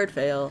a hard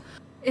fail.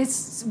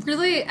 It's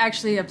really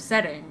actually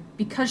upsetting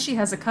because she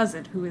has a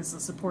cousin who is a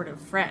supportive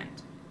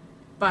friend.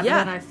 But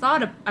then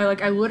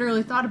I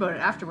literally thought about it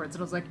afterwards,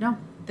 and I was like, no,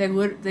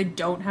 they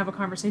don't have a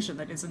conversation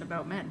that isn't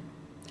about men.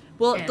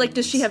 Well, like,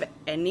 does she have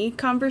any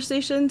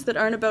conversations that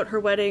aren't about her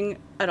wedding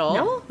at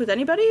all with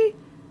anybody?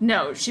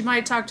 No, she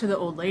might talk to the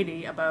old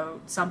lady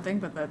about something,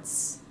 but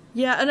that's...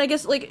 Yeah, and I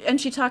guess, like,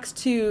 and she talks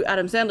to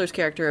Adam Sandler's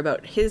character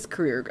about his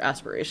career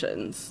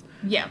aspirations.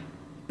 Yeah.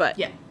 But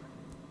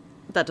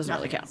that doesn't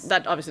really count.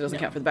 That obviously doesn't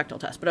count for the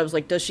Bechdel test. But I was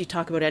like, does she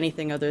talk about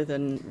anything other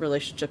than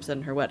relationships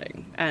and her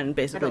wedding? And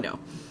basically, no.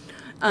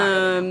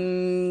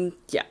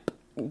 Yeah.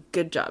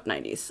 Good job,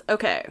 90s.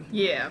 Okay.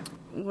 Yeah.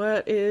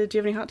 Do you have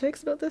any hot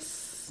takes about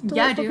this?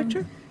 Yeah, I do.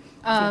 Picture?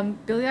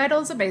 Billy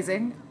Idol is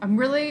amazing. I'm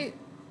really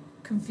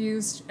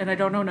confused, and I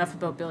don't know enough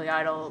about Billy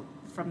Idol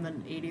from the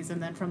 80s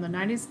and then from the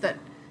 90s, that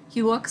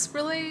he looks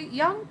really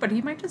young, but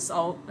he might just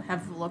all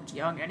have looked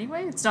young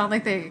anyway. It's not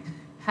like they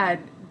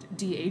had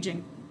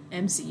de-aging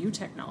MCU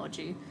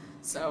technology,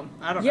 so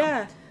I don't know.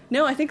 Yeah.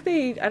 No, I think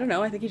I don't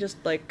know, I think he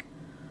just, like,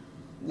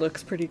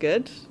 looks pretty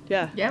good.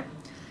 Yeah. Yep.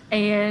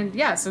 And,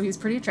 yeah, so he's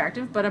pretty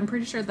attractive, but I'm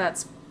pretty sure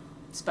that's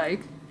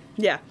Spike.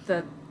 Yeah.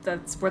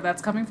 That's where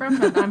that's coming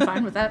from, and I'm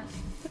fine with that.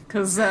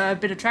 Because I've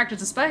been attracted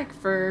to Spike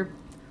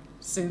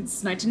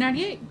since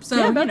 1998.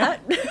 So, about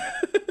that.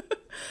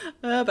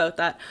 About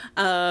that.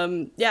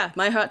 Yeah,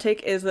 my hot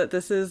take is that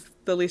this is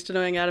the least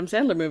annoying Adam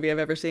Sandler movie I've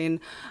ever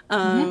seen.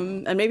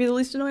 And maybe the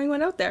least annoying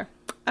one out there.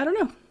 I don't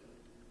know.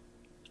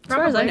 As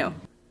far as I know.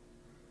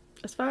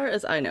 As far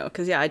as I know.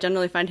 Because, I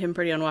generally find him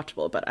pretty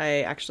unwatchable, but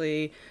I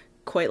actually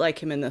quite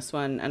like him in this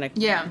one, and I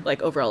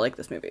overall like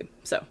this movie.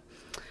 So,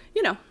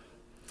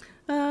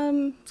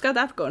 it's got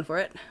that going for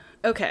it.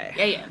 Okay.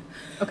 Yeah.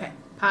 Okay.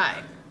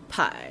 Pie.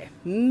 Pie.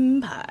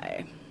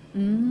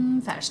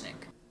 Fashioning.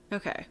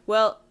 Okay.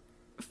 Well,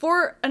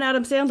 for an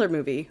Adam Sandler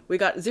movie, we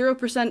got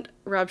 0%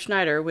 Rob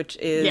Schneider, which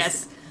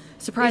is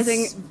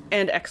surprising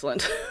and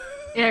excellent.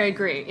 Yeah, I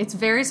agree. It's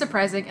very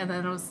surprising, and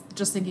then I was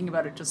just thinking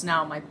about it just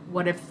now. I'm like,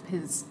 what if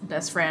his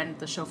best friend,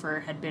 the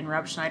chauffeur, had been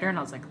Rob Schneider? And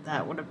I was like,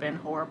 that would have been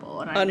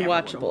horrible, and I never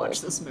would have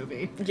watched this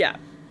movie. Yeah.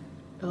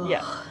 Ugh.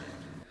 Yeah.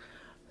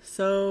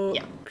 So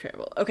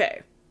terrible.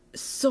 Okay.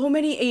 So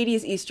many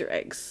 80s Easter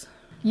eggs.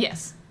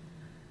 Yes.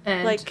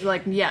 And, like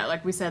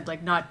we said,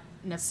 like, not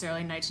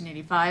necessarily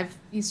 1985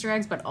 Easter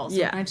eggs, but also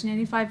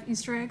 1985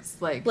 Easter eggs.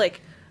 Like,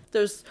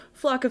 there's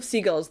Flock of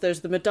Seagulls, there's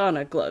the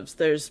Madonna gloves,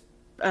 there's,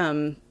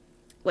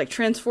 like,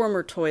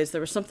 Transformer toys. There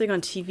was something on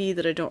TV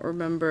that I don't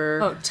remember.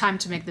 Oh, Time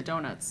to Make the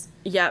Donuts.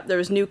 Yeah, there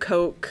was New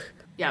Coke.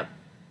 Yep.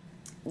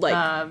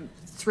 Like,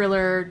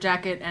 Thriller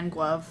jacket and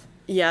glove.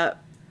 Yeah.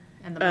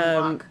 And the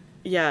moonwalk.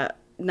 Yeah,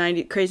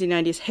 crazy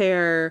 90s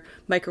hair,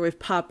 microwave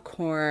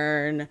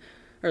popcorn,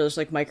 or there's,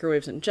 like,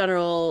 microwaves in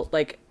general.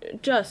 Like,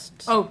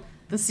 just... Oh,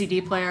 the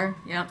CD player.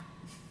 Yep.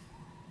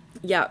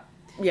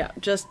 Yeah,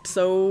 just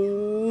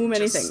so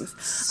many things.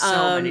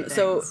 So many things.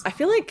 So I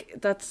feel like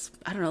that's,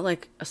 I don't know,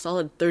 like a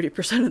solid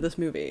 30% of this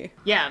movie.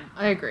 Yeah,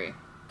 I agree.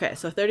 Okay,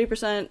 so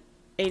 30%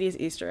 80s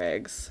Easter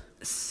eggs.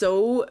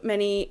 So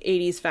many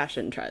 80s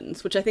fashion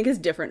trends, which I think is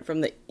different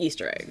from the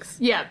Easter eggs.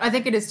 Yeah, I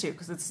think it is too,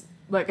 because it's,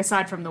 like,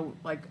 aside from the,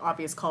 like,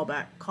 obvious call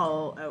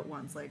out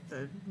ones, like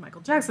the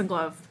Michael Jackson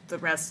glove, the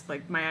rest,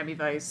 like, Miami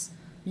Vice.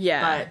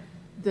 Yeah. But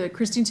the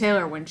Christine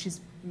Taylor when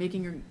she's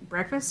making her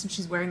breakfast and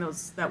she's wearing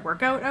that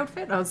workout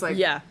outfit. I was like,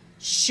 yeah,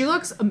 she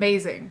looks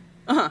amazing.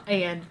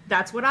 And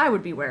that's what I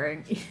would be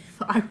wearing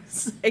if I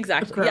was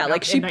exactly. Yeah,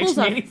 like she pulls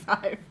off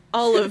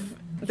all of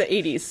the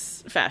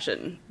 80s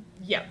fashion.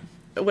 Yep.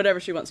 Whatever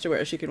she wants to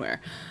wear, she can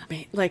wear. I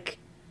mean, like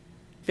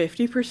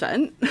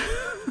 50%.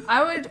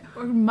 I would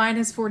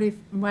minus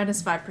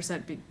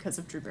 5% because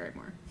of Drew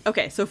Barrymore.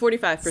 Okay, so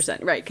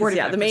 45%, right? Because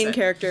the main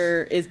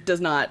character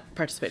does not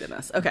participate in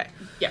this. Okay.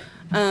 Yeah.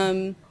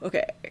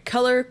 Okay,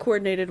 color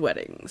coordinated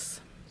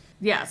weddings.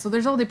 Yeah, so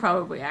there's only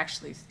probably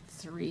actually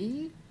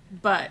 3,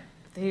 but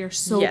they are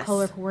so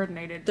color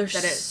coordinated. They're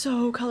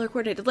so color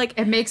coordinated. Like,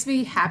 it makes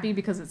me happy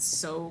because it's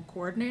so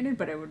coordinated,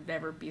 but it would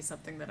never be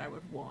something that I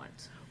would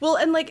want. Well,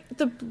 and like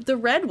the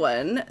red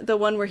one, the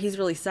one where he's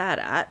really sad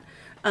at,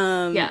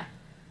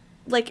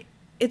 like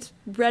it's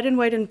red and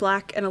white and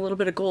black and a little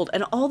bit of gold,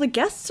 and all the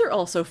guests are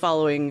also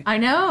following. I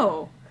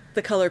know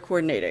the color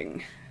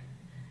coordinating.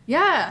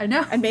 Yeah, I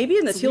know. And maybe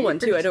in the teal one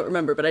too. I don't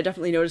remember, but I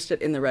definitely noticed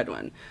it in the red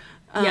one.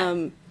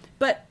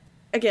 But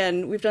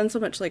again, we've done so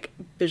much like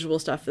visual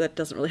stuff that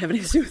doesn't really have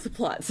anything to do with the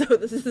plot, so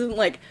this isn't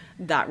like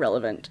that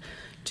relevant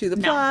to the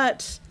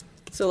plot.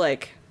 So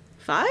like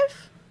 5?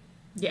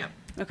 Yeah.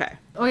 Okay.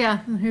 Oh yeah,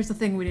 and here's the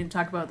thing we didn't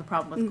talk about, the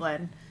problem with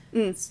Glenn.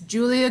 It's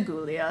Julia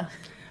Gulia.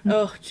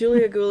 Oh,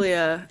 Julia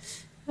Gulia.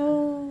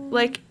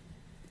 Like,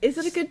 is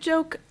it a good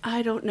joke?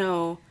 I don't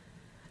know.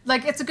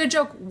 Like, it's a good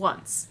joke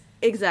once.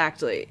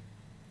 Exactly.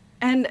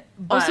 And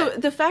also,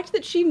 the fact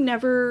that she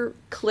never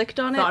clicked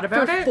on it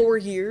for 4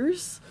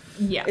 years.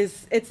 Yeah.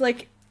 It's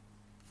like,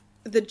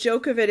 the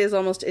joke of it is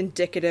almost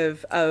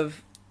indicative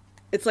of,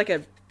 it's like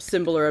a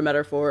symbol or a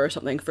metaphor or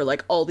something for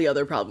like all the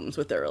other problems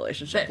with their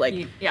relationship.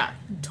 Like, yeah,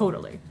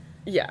 totally.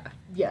 Yeah.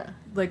 Yeah.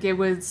 Like, it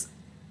was,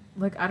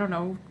 like, I don't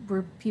know,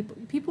 were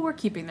people were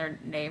keeping their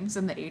names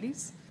in the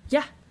 80s.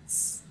 Yeah.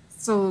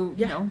 So,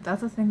 you know,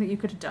 that's a thing that you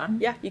could have done.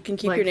 Yeah, you can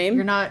keep your name.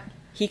 You're not,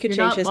 he could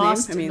you're change his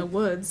lost name. I mean, in the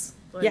woods.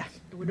 Like, yeah.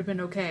 It would have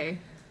been okay.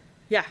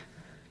 Yeah.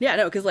 Yeah,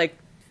 no, because, like,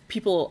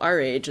 people our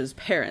age as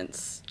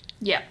parents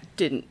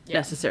didn't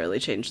necessarily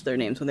change their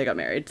names when they got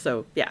married.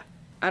 So, yeah.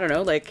 I don't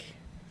know, like,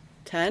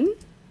 10?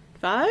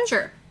 5?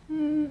 Sure.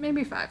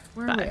 Maybe 5.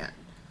 Where are we at?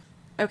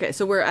 Okay,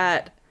 so we're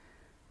at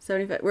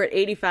 75. We're at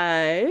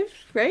 85,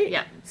 right?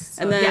 Yeah.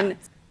 So, and then...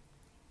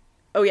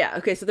 Oh, yeah.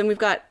 Okay, so then we've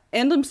got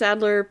Adam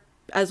Sandler,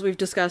 as we've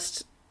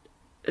discussed,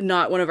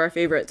 not one of our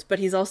favorites, but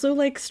he's also,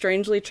 like,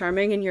 strangely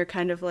charming, and you're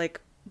kind of like,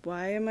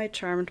 why am I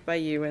charmed by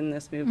you in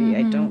this movie?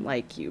 I don't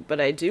like you, but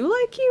I do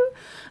like you.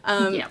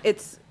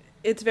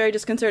 It's very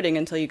disconcerting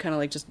until you kind of,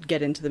 like, just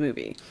get into the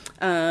movie.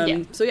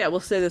 So, yeah, we'll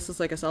say this is,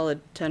 like, a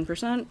solid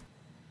 10%.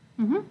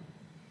 Mm-hmm.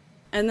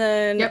 And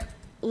then,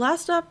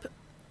 last up,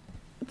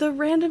 the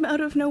random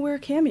out-of-nowhere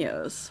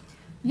cameos.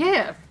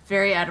 Yeah,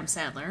 very Adam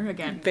Sandler,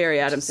 again. Very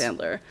Adam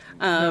Sandler.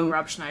 No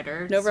Rob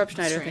Schneider. No Rob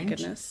Schneider, thank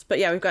goodness. But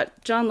yeah, we've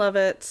got John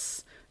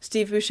Lovitz,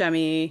 Steve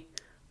Buscemi,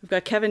 we've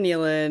got Kevin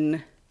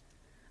Nealon.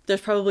 There's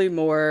probably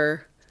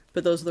more,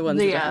 but those are the ones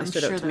that definitely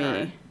stood out to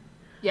me.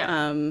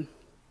 Yeah.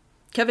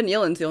 Kevin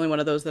Nealon's the only one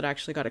of those that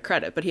actually got a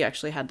credit, but he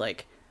actually had,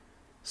 like,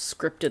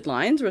 scripted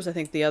lines, whereas I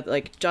think the other,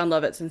 like, John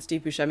Lovitz and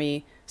Steve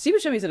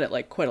Buscemi's in it,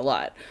 like, quite a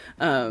lot.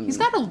 He's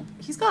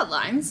got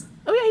lines.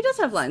 Oh yeah, he does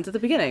have lines at the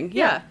beginning.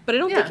 Yeah, but I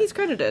don't think he's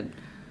credited.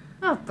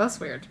 Oh, that's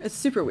weird. It's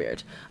super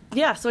weird.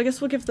 Yeah, so I guess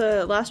we'll give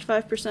the last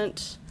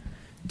 5%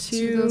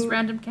 to those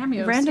random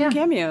cameos.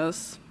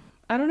 Cameos.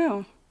 I don't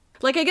know.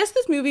 Like, I guess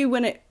this movie,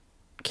 when it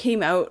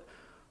came out,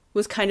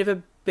 was kind of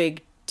a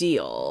big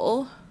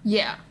deal.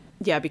 Yeah.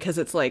 Yeah, because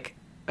it's, like,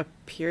 a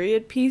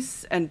period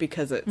piece, and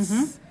because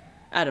it's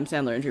Adam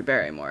Sandler and Drew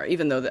Barrymore,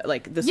 even though,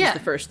 this was the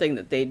first thing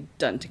that they'd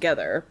done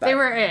together. But... They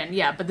were in,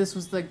 but this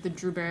was, like, the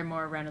Drew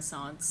Barrymore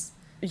Renaissance.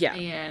 Yeah.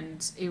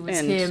 And it was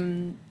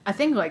him, I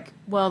think, like,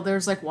 well,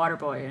 there's, like,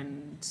 Waterboy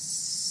and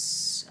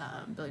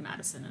Billy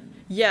Madison. And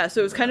yeah, so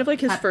it was kind of,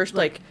 like, his first,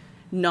 like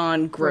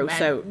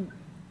non-gross-out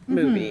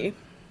movie.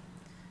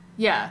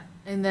 Yeah,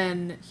 and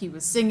then he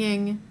was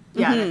singing.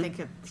 Yeah, and I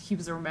think he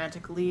was a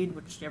romantic lead,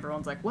 which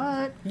everyone's like,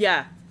 what?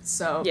 Yeah.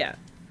 So... Yeah,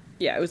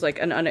 it was, like,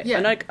 an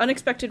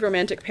unexpected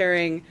romantic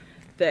pairing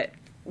that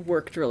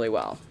worked really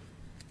well.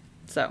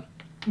 So,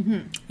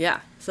 yeah,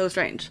 so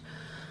strange.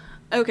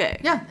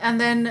 Okay. Yeah, and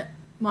then...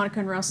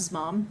 Monica and Ross's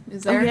mom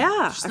is there. Oh,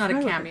 yeah. She's not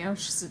a cameo.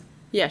 She's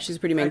a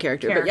pretty main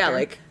character. But yeah,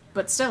 like...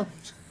 But still.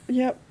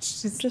 Yep.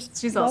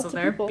 She's also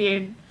there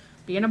being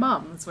a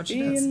mom. That's what she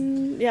does.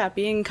 Yeah,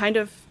 being kind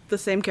of the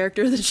same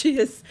character that she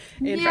is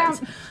in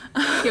Friends.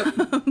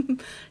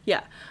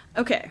 Yeah.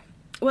 Okay.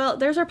 Well,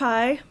 there's our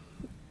pie.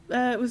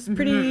 It was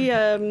pretty,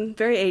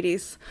 very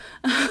 80s.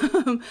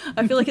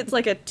 I feel like it's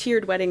like a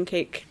tiered wedding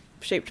cake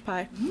shaped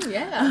pie.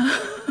 Yeah.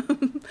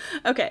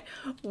 Okay,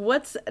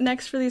 what's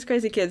next for these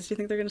crazy kids? Do you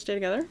think they're going to stay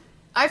together?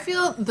 I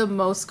feel the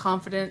most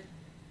confident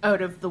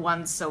out of the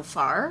ones so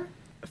far.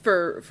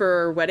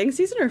 For wedding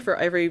season, or for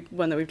every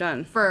one that we've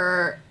done?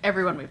 For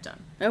everyone we've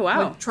done. Oh,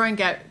 wow. Like, Troy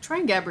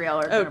and Gabrielle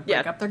are going to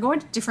break up. They're going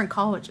to different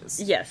colleges.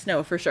 Yes,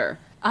 no, for sure.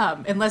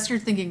 Unless you're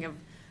thinking of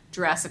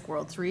Jurassic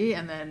World 3,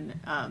 and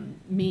then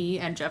me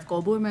and Jeff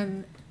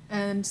Goldblum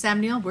and Sam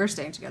Neill, we're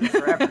staying together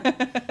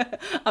forever.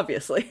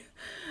 Obviously.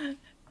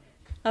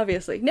 No,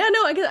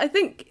 I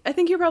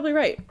think you're probably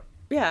right.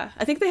 Yeah,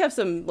 I think they have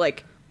some,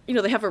 like, you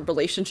know, they have a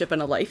relationship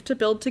and a life to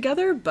build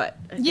together, but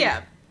I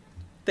think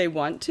they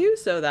want to,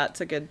 so that's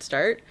a good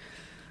start.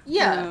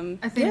 Yeah,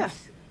 I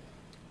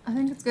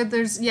think it's good.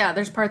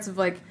 There's parts of,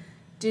 like,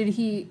 is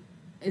he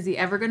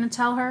ever going to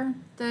tell her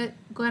that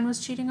Glenn was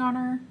cheating on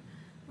her?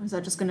 Or is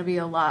that just going to be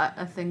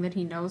a thing that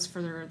he knows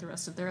for the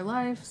rest of their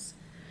lives?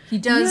 He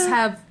does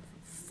have,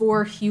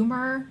 for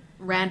humor,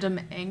 random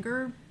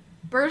anger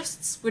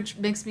bursts, which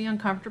makes me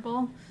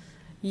uncomfortable.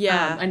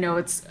 Yeah. I know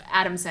it's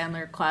Adam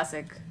Sandler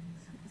classic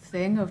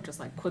thing of just,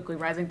 like, quickly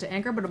rising to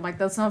anger, but I'm like,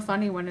 that's not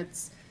funny when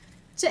it's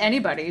to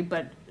anybody,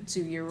 but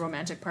to your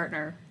romantic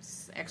partner,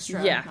 it's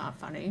extra not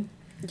funny.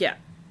 Yeah.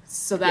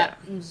 So that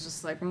was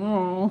just like,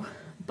 oh.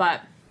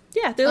 But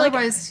yeah, they're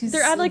otherwise, he's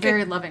a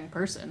very loving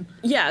person.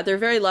 Yeah, they're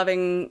very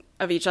loving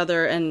of each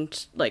other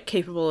and, like,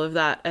 capable of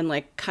that, and,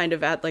 like, kind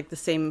of at, like, the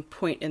same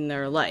point in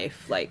their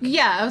life. Like,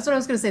 yeah, that's what I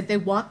was going to say. They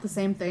want the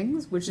same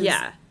things, which is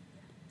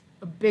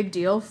a big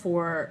deal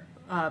for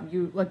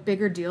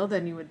bigger deal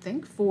than you would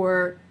think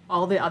for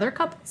all the other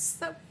couples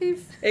that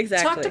we've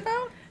talked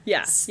about.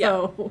 Yeah.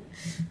 So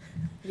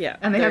yeah,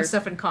 and they have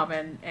stuff in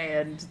common,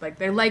 and, like,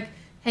 they like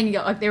hanging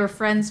out. Like, they were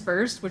friends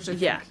first, which I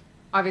think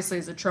obviously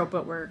is a trope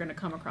that we're going to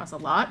come across a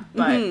lot,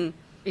 but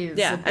is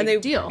a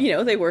big deal. You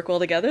know, they work well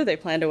together. They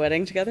planned a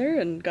wedding together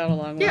and got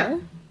along well.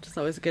 Which is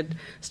always a good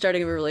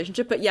starting of a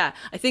relationship. But yeah,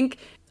 I think,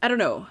 I don't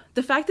know,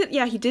 the fact that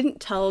he didn't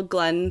tell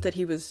Glenn that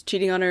he was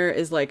cheating on her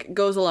is, like,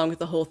 goes along with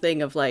the whole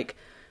thing of, like,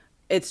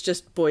 it's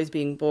just boys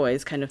being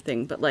boys kind of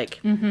thing. But, like,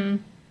 you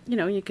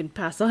know, you can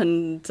pass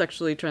on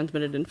sexually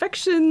transmitted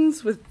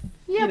infections with,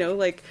 you know,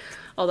 like,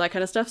 all that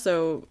kind of stuff.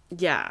 So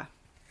yeah,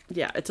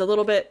 it's a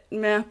little bit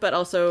meh, but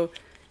also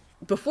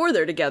before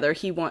they're together,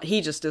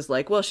 he just is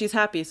like, well, she's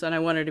happy, so I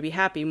want her to be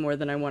happy more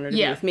than I want her to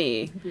be with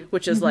me,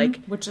 which is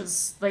like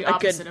the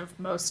opposite of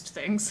most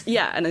things.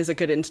 Yeah, and is a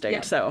good instinct.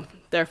 Yeah. So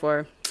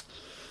therefore,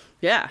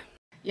 yeah,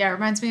 it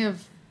reminds me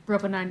of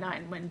Brooklyn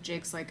Nine-Nine when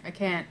Jake's like, I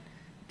can't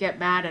get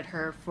mad at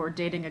her for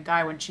dating a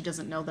guy when she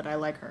doesn't know that I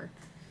like her.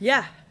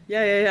 Yeah.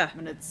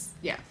 And it's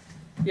yeah,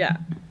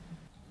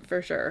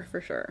 for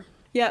sure.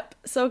 Yep,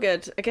 so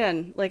good.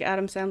 Again, like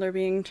Adam Sandler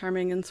being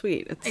charming and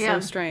sweet. It's so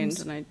strange,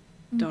 and I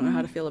don't know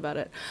how to feel about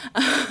it.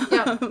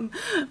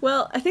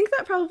 Well, I think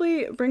that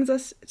probably brings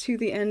us to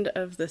the end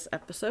of this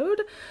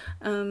episode.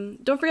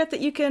 Don't forget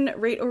that you can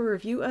rate or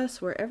review us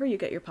wherever you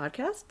get your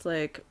podcasts,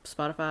 like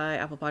Spotify,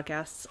 Apple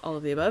Podcasts, all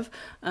of the above.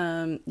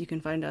 You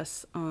can find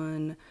us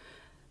on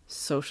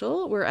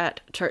social. We're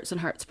at Charts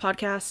and Hearts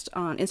Podcast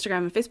on Instagram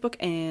and Facebook,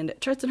 and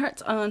Charts and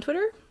Hearts on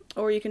Twitter.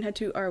 Or you can head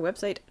to our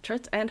website,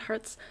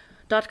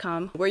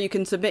 chartsandhearts.com, where you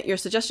can submit your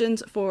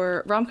suggestions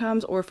for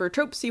rom-coms or for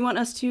tropes you want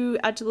us to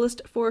add to the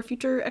list for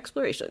future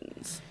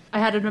explorations. I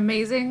had an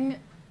amazing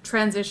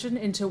transition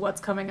into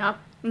what's coming up.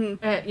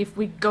 If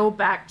we go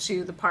back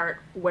to the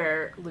part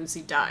where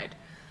Lucy died.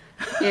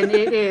 And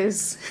it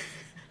is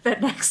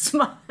that next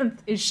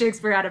month is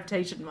Shakespeare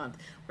Adaptation Month.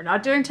 We're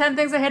not doing 10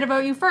 Things I Hate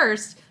About You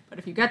first, but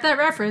if you get that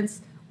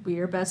reference, we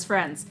are best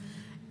friends.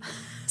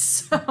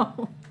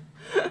 So,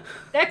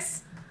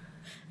 next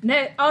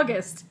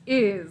August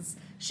is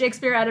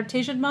Shakespeare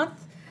Adaptation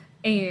Month,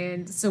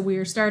 and so we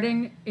are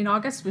starting in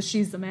August with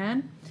She's the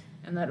Man,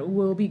 and that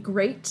will be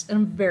great, and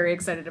I'm very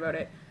excited about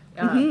it.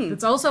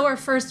 It's also our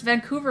first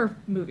Vancouver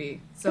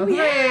movie, so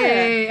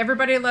hooray!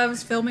 Everybody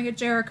loves filming at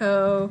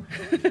Jericho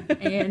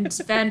and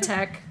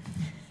Vantech.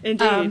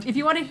 Indeed. If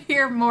you want to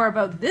hear more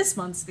about this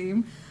month's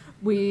theme,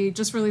 we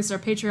just released our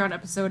Patreon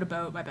episode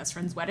about my best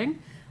friend's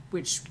wedding,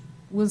 which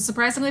was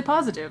surprisingly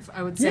positive.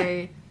 I would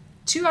say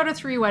 2 out of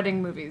 3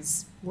 wedding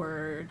movies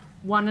were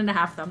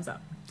 1.5 thumbs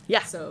up.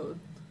 Yeah. So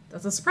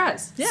that's a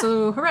surprise. Yeah.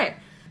 So hooray.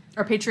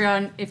 Our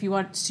Patreon, if you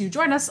want to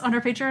join us on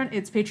our Patreon,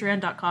 it's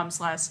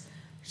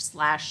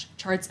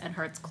patreon.com/Charts and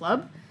Hearts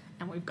Club.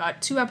 And we've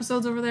got 2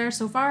 episodes over there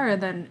so far,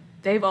 and then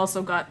they've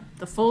also got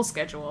the full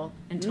schedule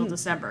until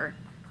December.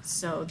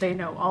 So they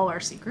know all our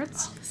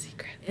secrets. All the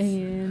secrets.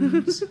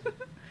 And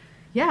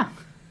yeah.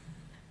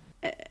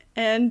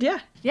 And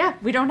yeah,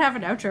 we don't have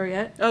an outro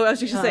yet. Oh, I was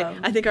just going to say,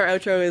 I think our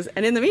outro is,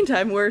 and in the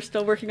meantime, we're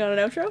still working on an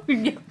outro.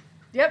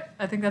 Yep,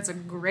 I think that's a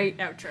great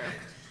outro.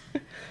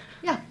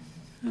 Yeah.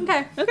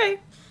 Okay.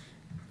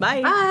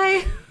 Bye.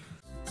 Bye.